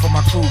feel for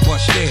my crew, but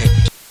still.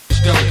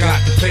 Still got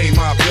to pay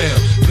my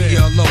bills.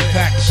 PLO,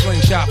 pack the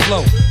slingshot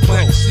flow.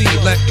 Plant the seed,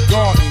 let the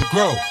garden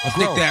grow. I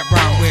stick that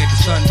round where the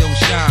sun don't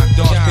shine.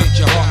 Dogs pinch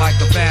your heart like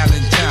a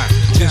Valentine.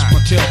 This my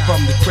tale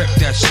from the crypt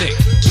that's sick.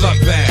 Slug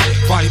bag,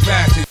 body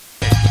bags and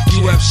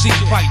UFC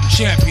fighting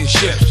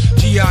championships.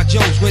 G.I.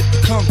 Joes with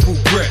the kung fu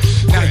grip.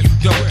 Now you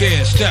don't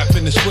dare step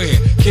in the square.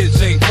 Kids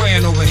ain't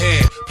playing over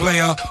here.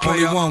 Player,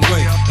 only one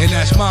way, and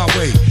that's my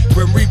way.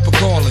 Grim Reaper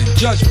calling,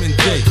 Judgment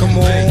Day. Come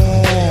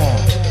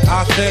on.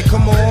 I said,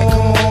 come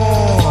on.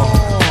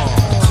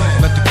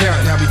 Let the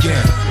countdown begin.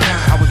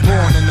 I was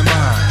born in the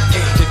mind.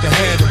 Take the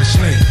head of a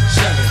snake.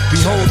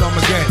 Behold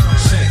Armageddon.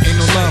 Ain't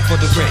no love for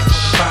the rich.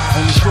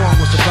 Only strong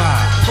will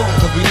survive.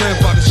 Cause we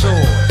live by the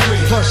sword.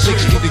 Plus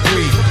 60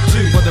 degrees.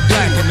 For the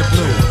black and the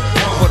blue.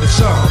 For the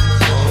sun.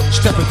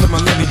 Step into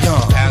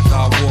millennium. As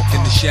I walk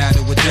in the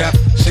shadow of death.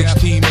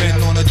 16 men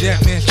on a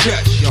dead man's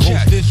chest. Your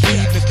host this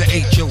week, Mr.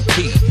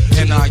 H.O.T.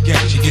 And I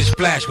guess you get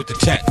splashed with the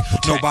tech.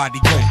 Nobody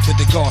go till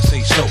the guard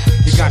say so.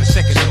 You got a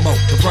second to moat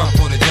to run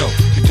for the dough.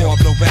 Before I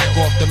blow back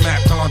off the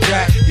map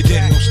contact, you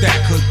didn't know stack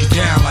could get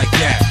down like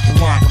that.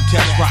 Rewind from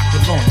test rock to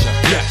launcher.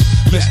 Yes,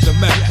 Mr.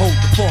 Map, hold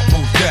the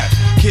foremost death.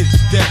 Kids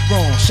dead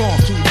wrong, song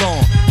too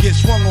long. Get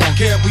swung on,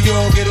 can't we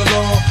all get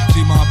along?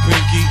 See my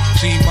pinky,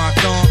 see my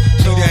thumb.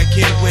 See that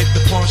kid with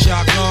the pawn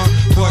shotgun.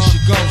 Bust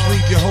your gums,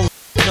 leave your whole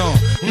on.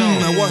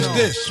 Now what's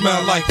this?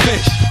 Smell like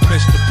fish.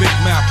 Mr. Big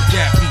Mouth,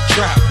 that be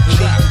trap. You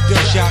need to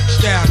dish out the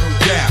style, no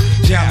doubt.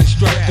 Challenge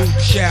struck through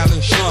the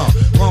challenge slum.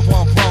 Rum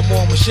on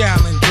my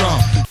challenge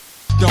drum.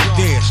 Don't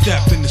dare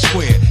step in the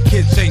square.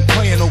 Kids ain't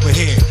playing over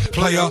here.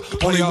 Player,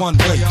 only one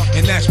way,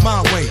 and that's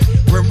my way.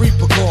 Grim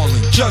Reaper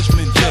calling,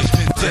 Judgment Day.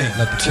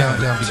 Let the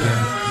countdown begin.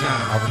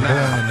 I was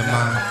born in the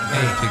mind.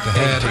 Take the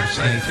head of the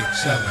snake.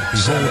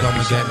 Behold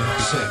Armageddon.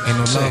 Ain't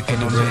no love for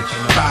the rich.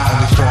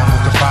 Only strong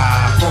with the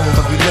five.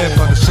 Cause we live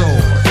by the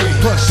soul.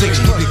 Plus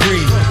 60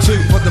 degrees.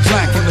 For the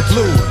black and the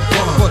blue.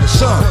 For the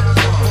sun.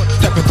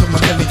 Step into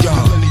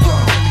millennium.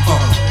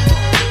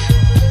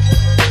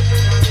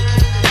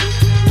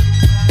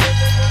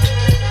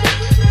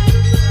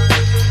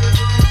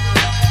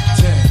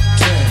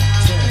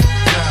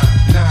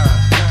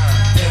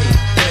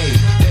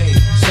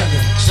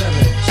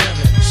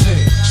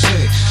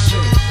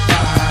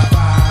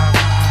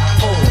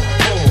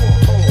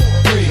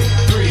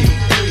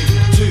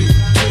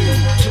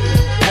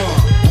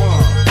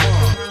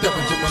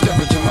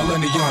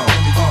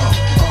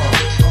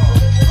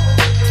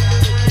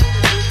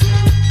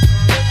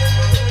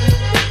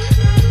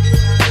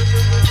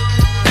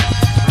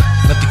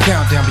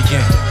 Countdown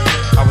began.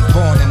 I was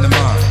born in the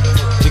mind.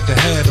 Take the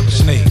head of a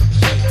snake.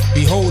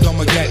 Behold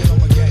Armageddon.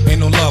 Ain't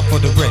no love for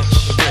the rich.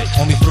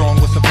 Only strong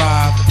will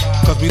survive.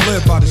 Cause we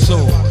live by the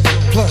sword.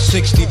 Plus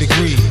 60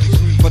 degrees.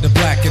 For the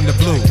black and the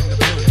blue.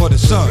 for the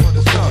sun.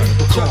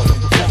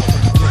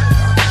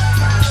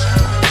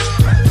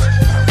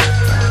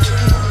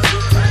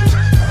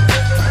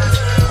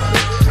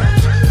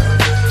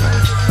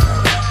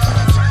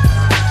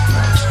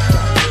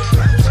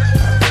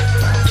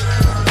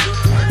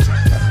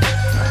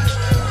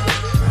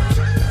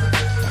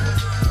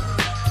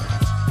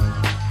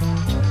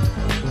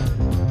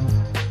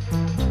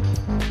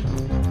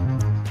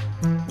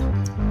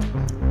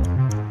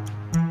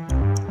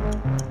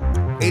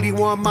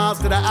 Miles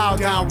to the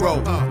Aldown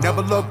Road.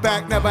 Never look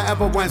back, never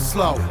ever went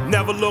slow.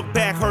 Never look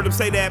back, heard him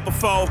say that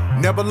before.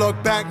 Never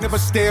look back, never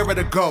stare at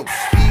a ghost.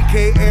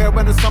 EK air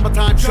in the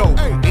summertime show.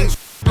 Ain't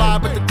fly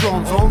but the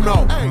drones, oh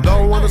no.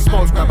 Low on the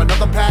smoke, grab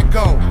another pack,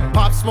 go.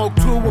 Pop Smoke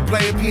 2, we're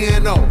playing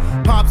piano.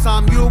 Pops,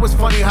 I'm you, it's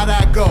funny how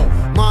that go.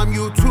 Mom,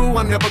 you too,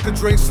 I never could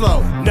drink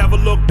slow. Never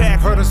look back,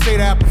 heard her say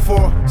that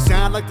before.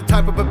 Sound like the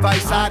type of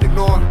advice I'd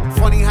ignore.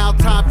 Funny how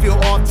time feel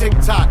all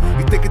tick-tock.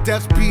 You think a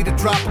death speed to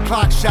drop a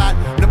clock shot.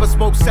 Never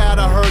smoke sad,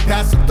 I heard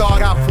that's a thought.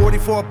 Got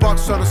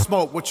 $44 on the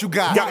smoke, what you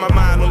got? Got my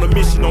mind on a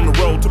mission on the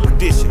road to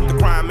perdition. The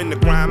crime in the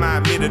grime, I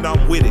admit it,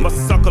 I'm with it.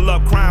 Must suckle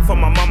up crying for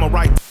my mama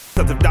right.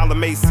 Cause if dollar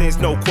made sense,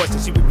 no question,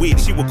 she was with it.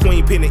 She was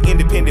queen, penny,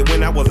 independent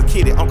when I was a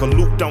kid. Uncle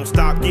Luke, don't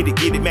stop, get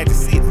it, Magic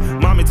City.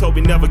 Mommy told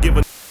me never give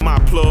a my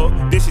plug.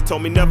 Then she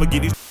told me never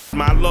give these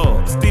my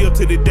love. Still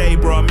to the day,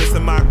 bro, I'm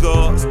missing my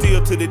girl.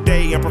 Still to the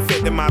day, I'm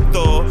perfecting my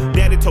thug.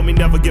 Daddy told me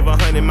never give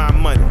 100 my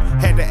money.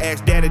 Had to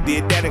ask daddy,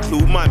 did that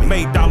include money?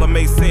 Made dollar,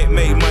 made cent,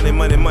 made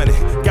money.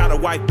 Got a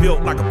wife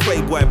built like a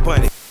Playboy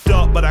bunny.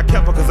 Up, but I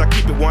kept her cause I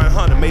keep it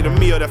 100. Made a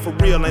meal that for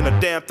real ain't a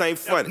damn thing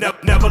funny.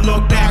 Never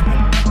look back.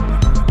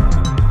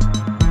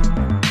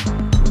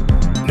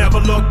 Never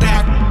look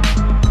back.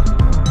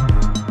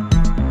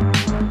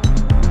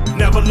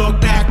 Never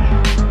look back.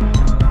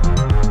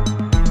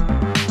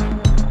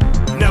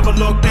 Never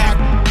look back.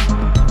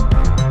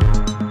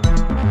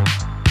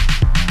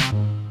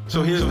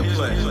 So here's the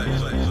play.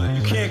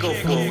 You can't go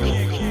forward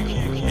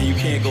and you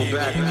can't go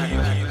back.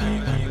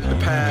 The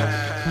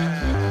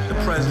past, the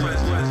present,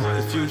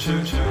 the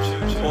future,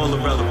 all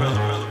irrelevant.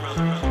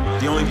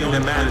 The only thing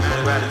that matters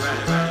is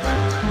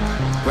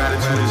gratitude.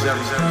 Gratitude is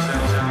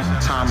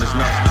everything. Time is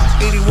nothing.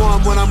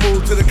 81 when I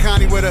moved to the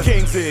county where the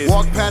Kings is.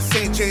 Walk past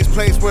St. James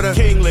Place where the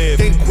King live.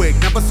 Think quick,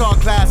 never saw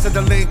class of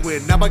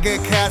delinquent. Never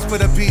get cash for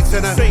the beats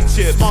and a Saint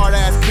chips. Smart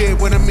ass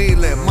kid with a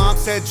mean lip. Mom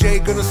said Jay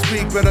gonna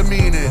speak but I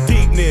mean it.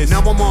 Deepness.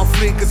 Now I'm on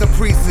fleek as a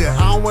preset.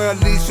 I don't wear a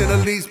leash in a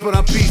leash but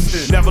I'm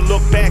beastin'. Never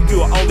look back,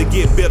 you'll only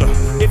get bitter.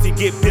 If you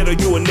get bitter,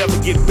 you will never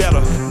get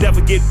better.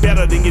 Never get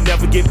better, then you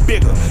never get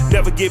bigger.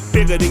 Never get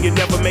bigger, then you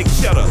never make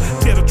cheddar.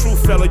 Tell the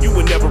truth, fella, you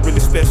were never really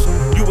special.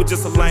 You were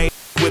just a lame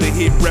with a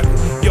hit record.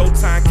 Your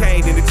time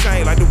came in the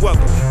chain like the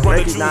weather.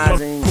 Brother Jews, but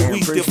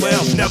we still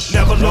forever.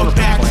 Never look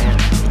back.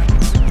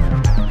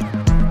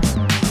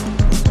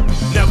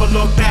 Never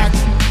look back.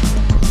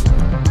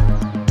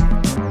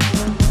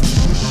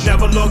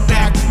 Never look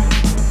back.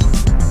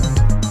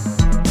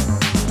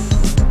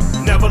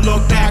 Never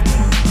look back.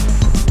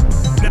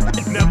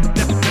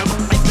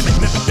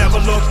 Never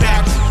look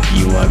back.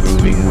 You are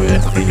grooving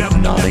with the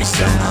hypnotic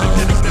sound.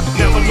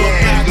 Never look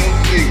back.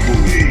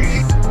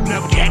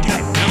 Never look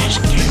back.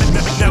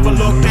 Never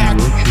look back.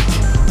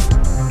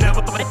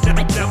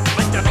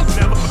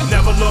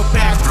 Never look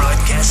back.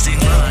 Broadcasting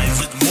live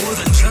with more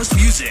than just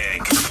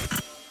music.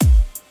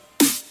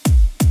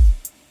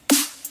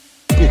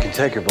 You can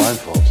take your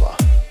blindfolds off.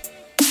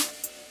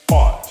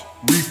 Pot,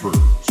 reefer,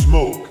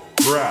 smoke,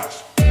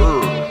 grass,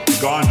 herb,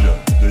 ganja,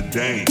 the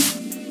dang.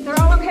 They're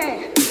all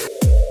okay.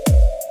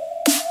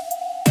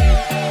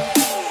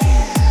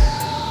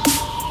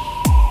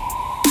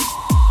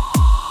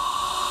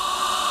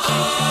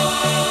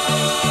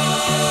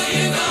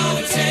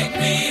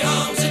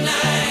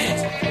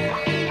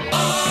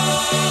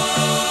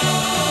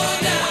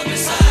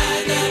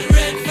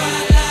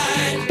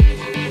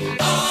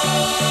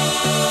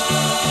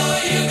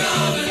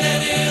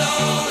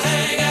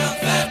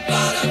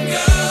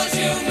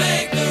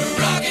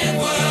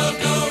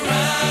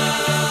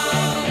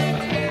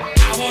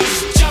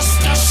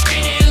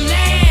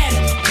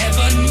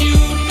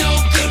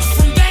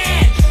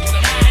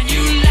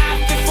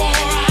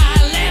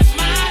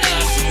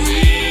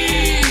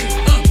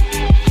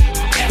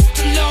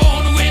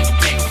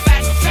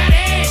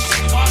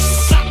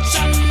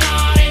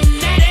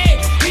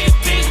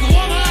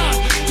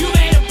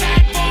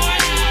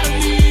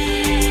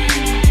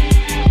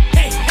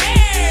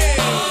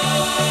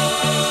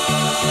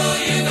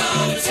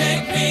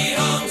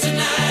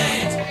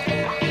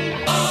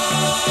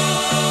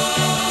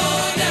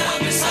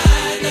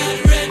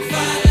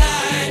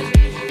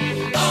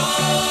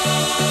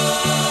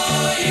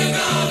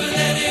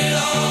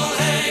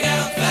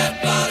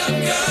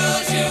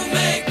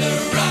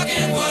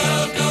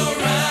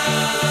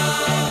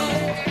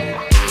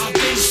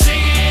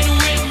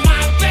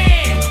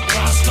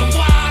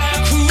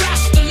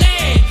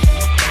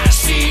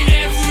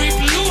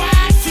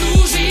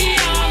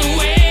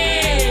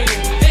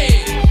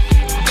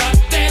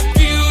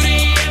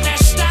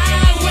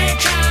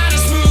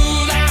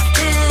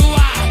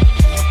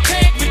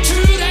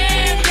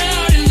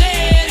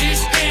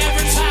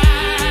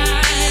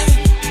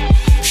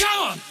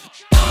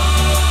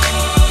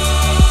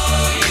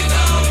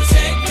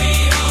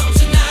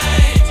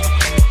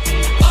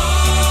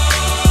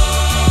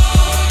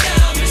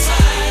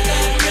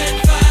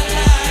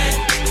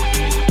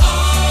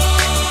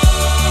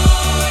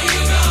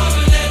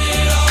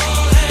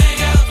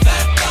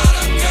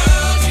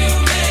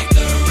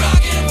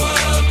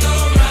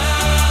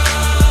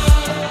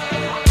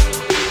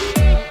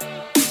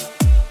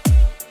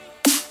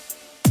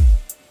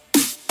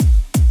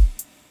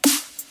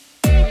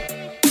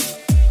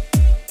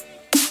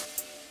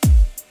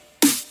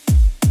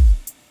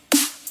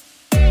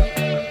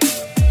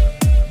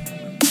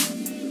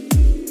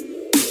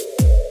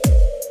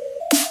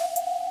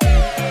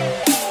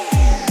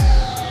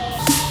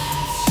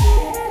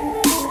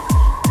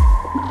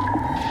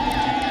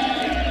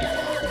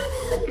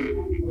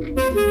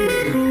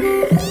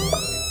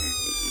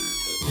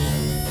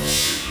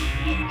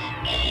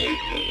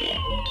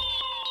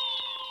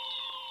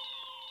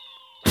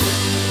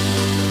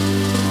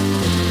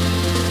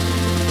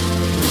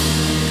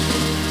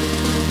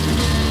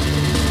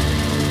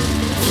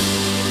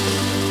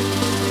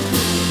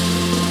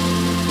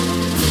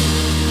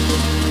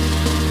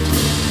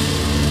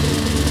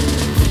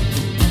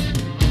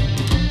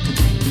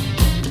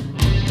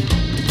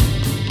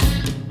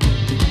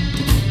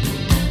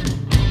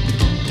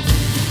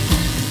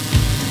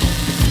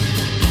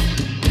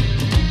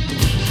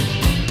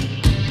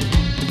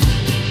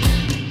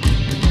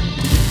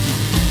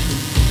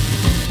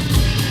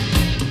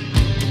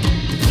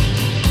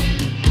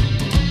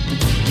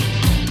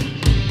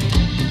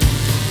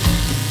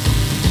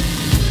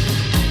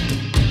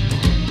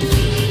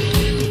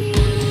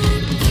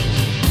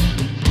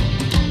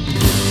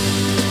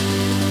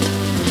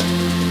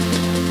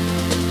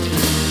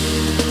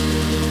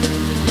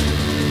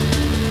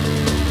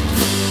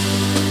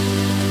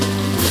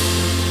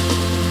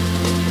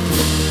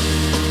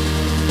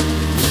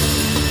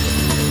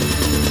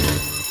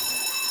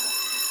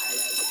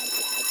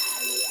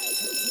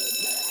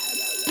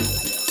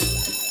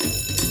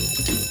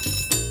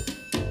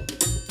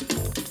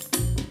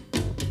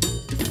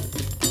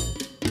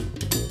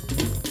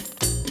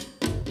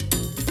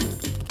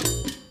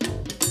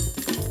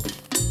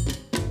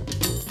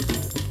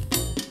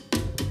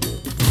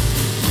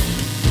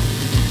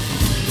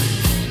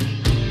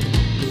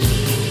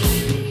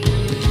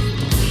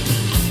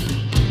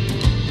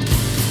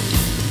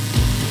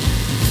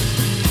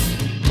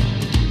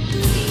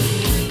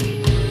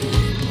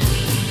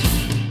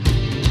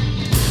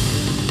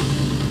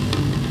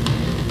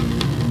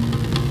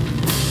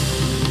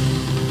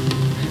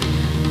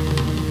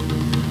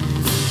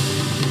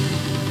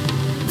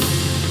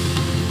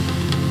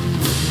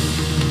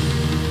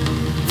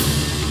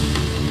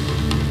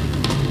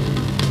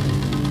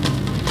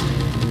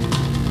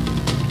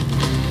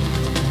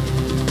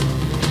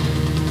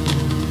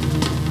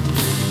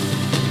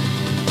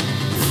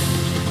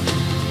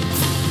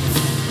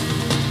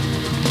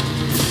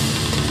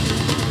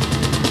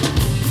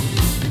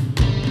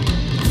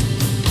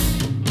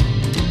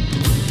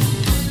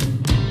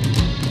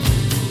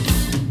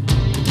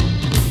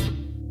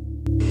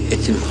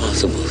 It's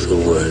impossible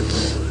through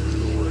words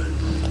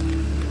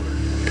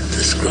to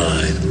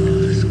describe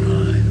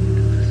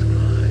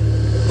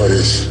what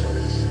is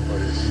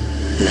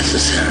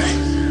necessary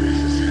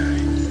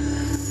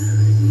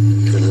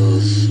to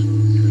those who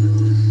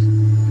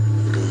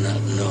do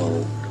not know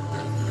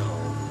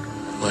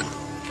what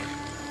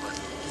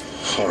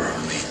horror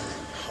means.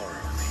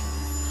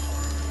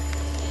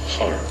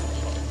 Horror.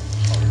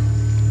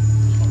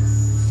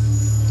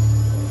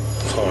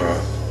 Horror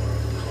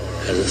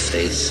has a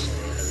face.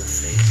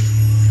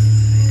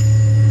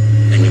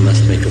 And you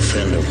must make a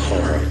friend of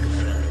horror.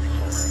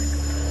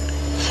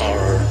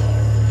 Horror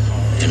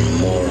and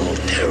moral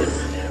terror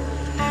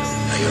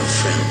are your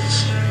friends.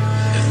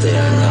 If they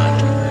are not,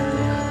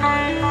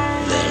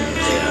 then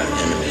they are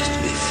enemies to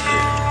be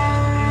feared.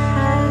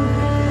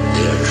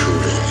 They are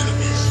truly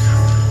enemies.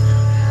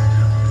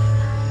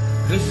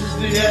 This is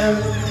the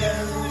end.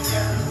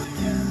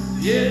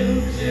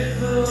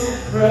 Beautiful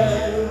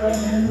friend.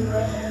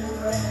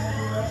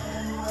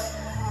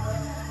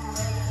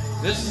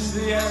 This is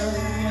the end.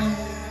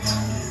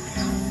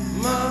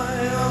 My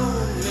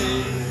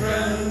only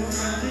friend.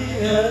 The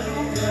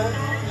end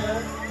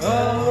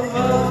of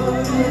every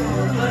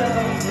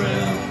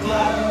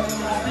life.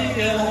 The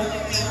end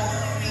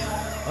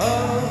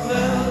of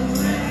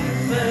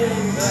everything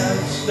that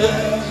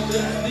stands.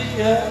 The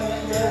end.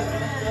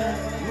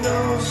 No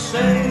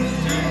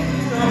safety,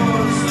 no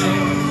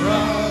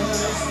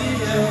surprise. The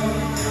end.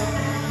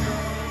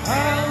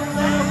 I'll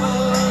never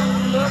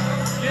look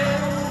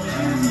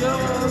into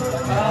your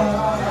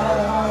eyes.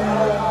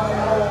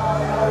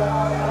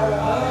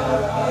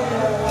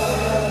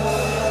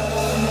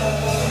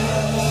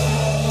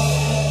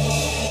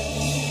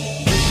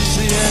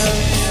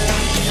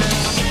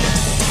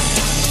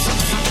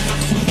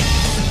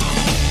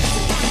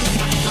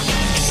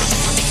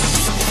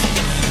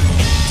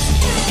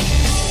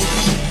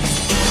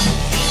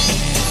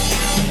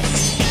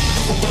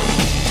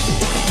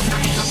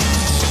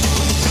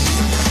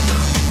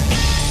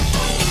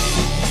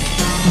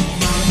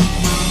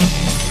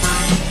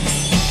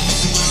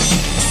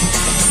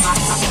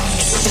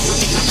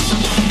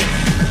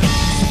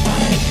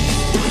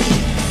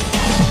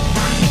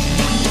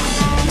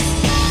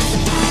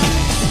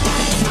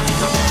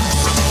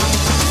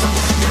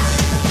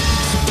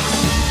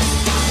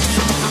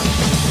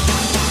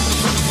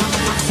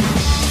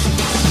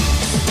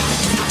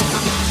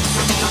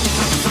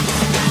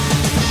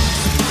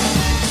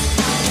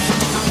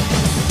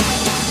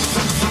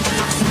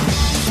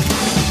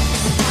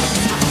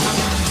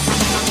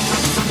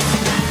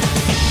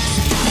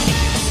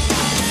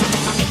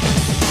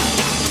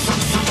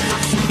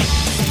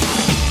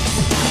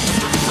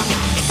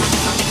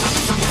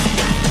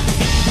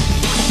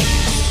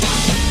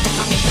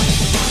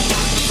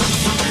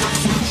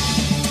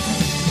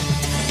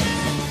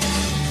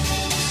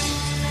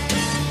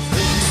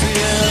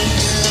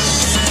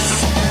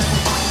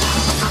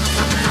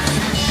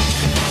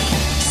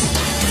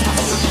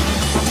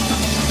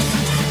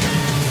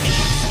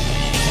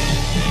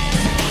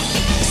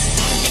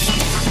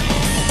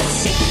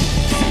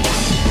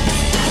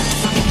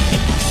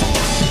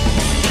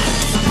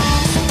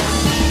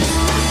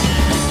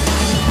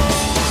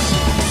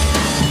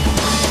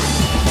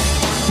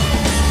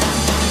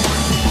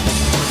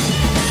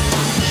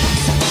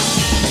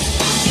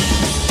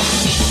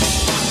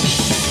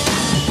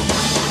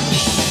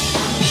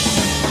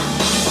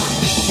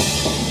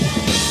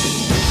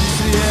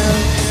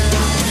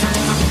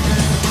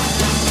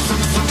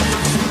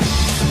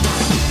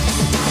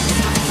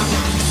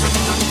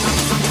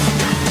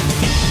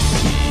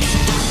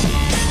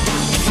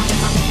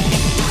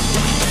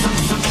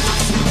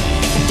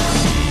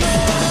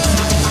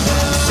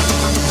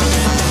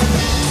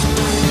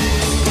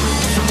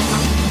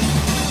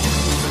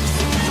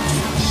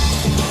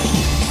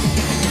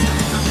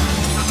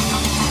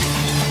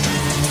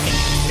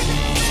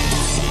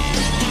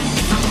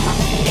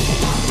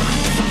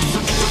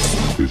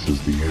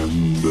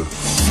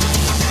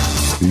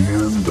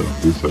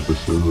 this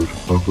episode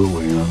of The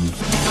Land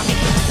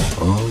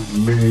of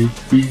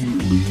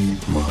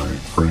Make-Believe, my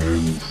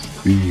friends.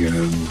 The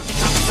end.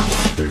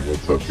 Hey,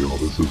 what's up, y'all?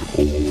 This is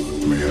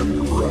Old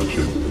Man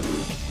Ratchet.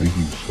 Thank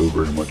you so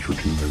very much for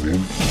tuning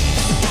in.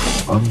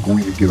 I'm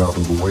going to get out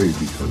of the way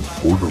because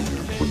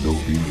Borderlands with No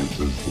Obedience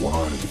is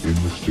live in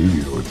the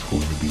studio. It's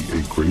going to be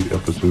a great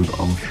episode,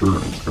 I'm sure.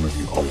 It's going to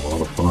be a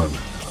lot of fun.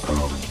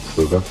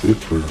 So that's it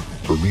for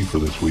me for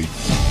this week.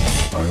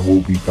 I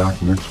will be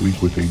back next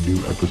week with a new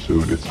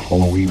episode. It's a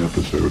Halloween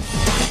episode.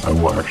 I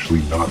will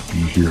actually not be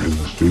here in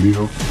the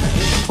studio.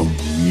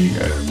 Me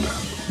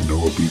and No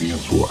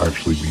Obedience will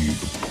actually be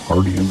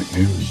partying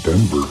in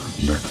Denver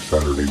next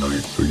Saturday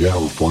night. So yeah,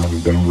 we're flying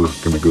to Denver,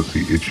 gonna go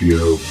see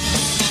Itch.io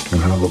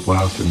and have a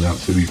blast in that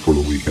city for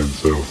the weekend.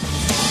 So,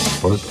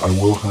 but I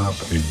will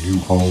have a new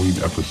Halloween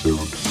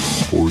episode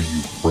for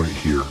you right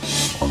here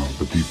on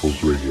the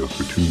People's Radio.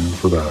 So tune in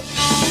for that.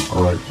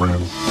 Alright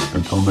friends,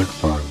 until next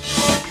time,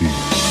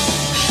 peace.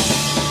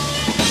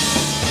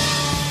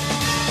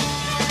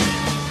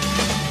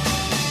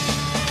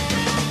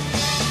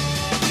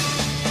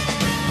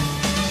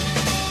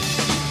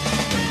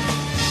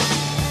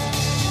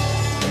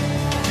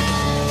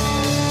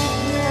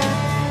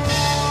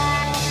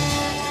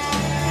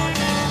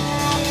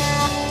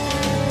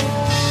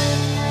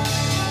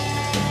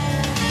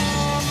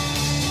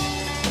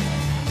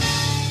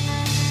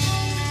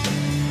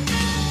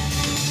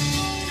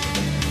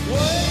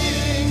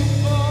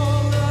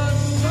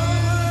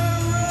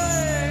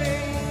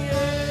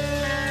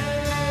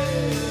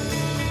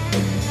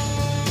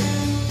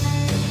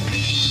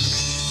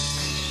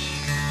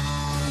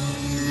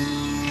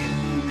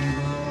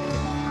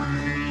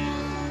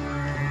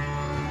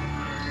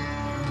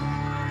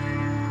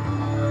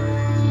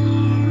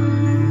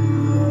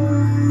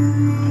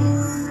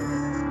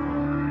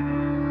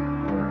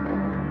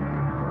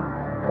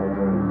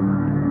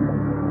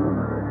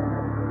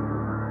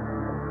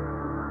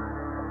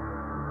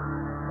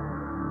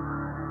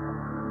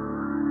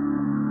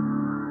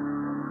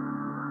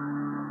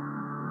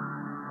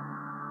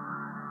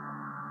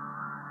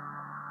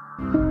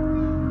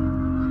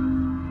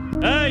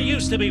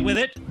 To be with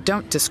it.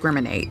 Don't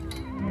discriminate.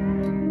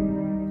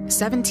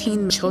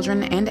 17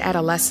 children and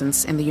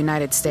adolescents in the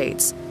United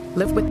States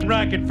live with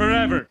racket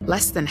forever.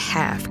 Less than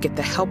half get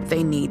the help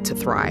they need to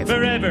thrive.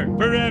 Forever,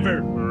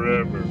 forever,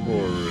 forever,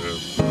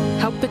 forever.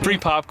 Help the free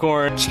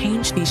popcorn.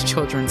 Change these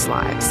children's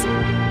lives.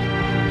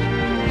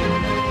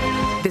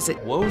 Visit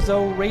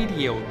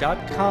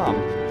wozoradio.com.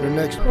 The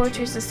next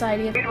Poetry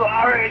Society of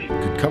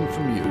could come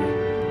from you.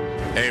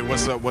 Hey,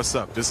 what's up, what's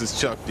up? This is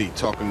Chuck D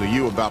talking to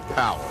you about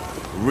power.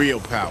 Real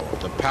power,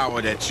 the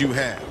power that you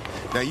have.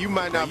 Now, you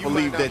might not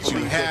believe that you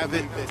have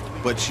it,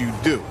 but you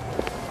do.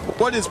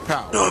 What is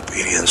power? No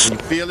obedience. You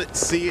feel it,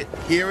 see it,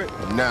 hear it?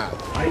 Nah.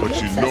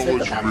 But you know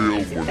it's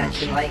real when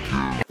it's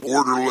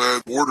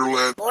Borderland,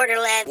 Borderland,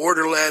 Borderland,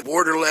 Borderland,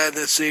 Borderland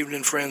this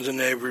evening, friends and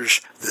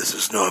neighbors. This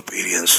is No Obedience.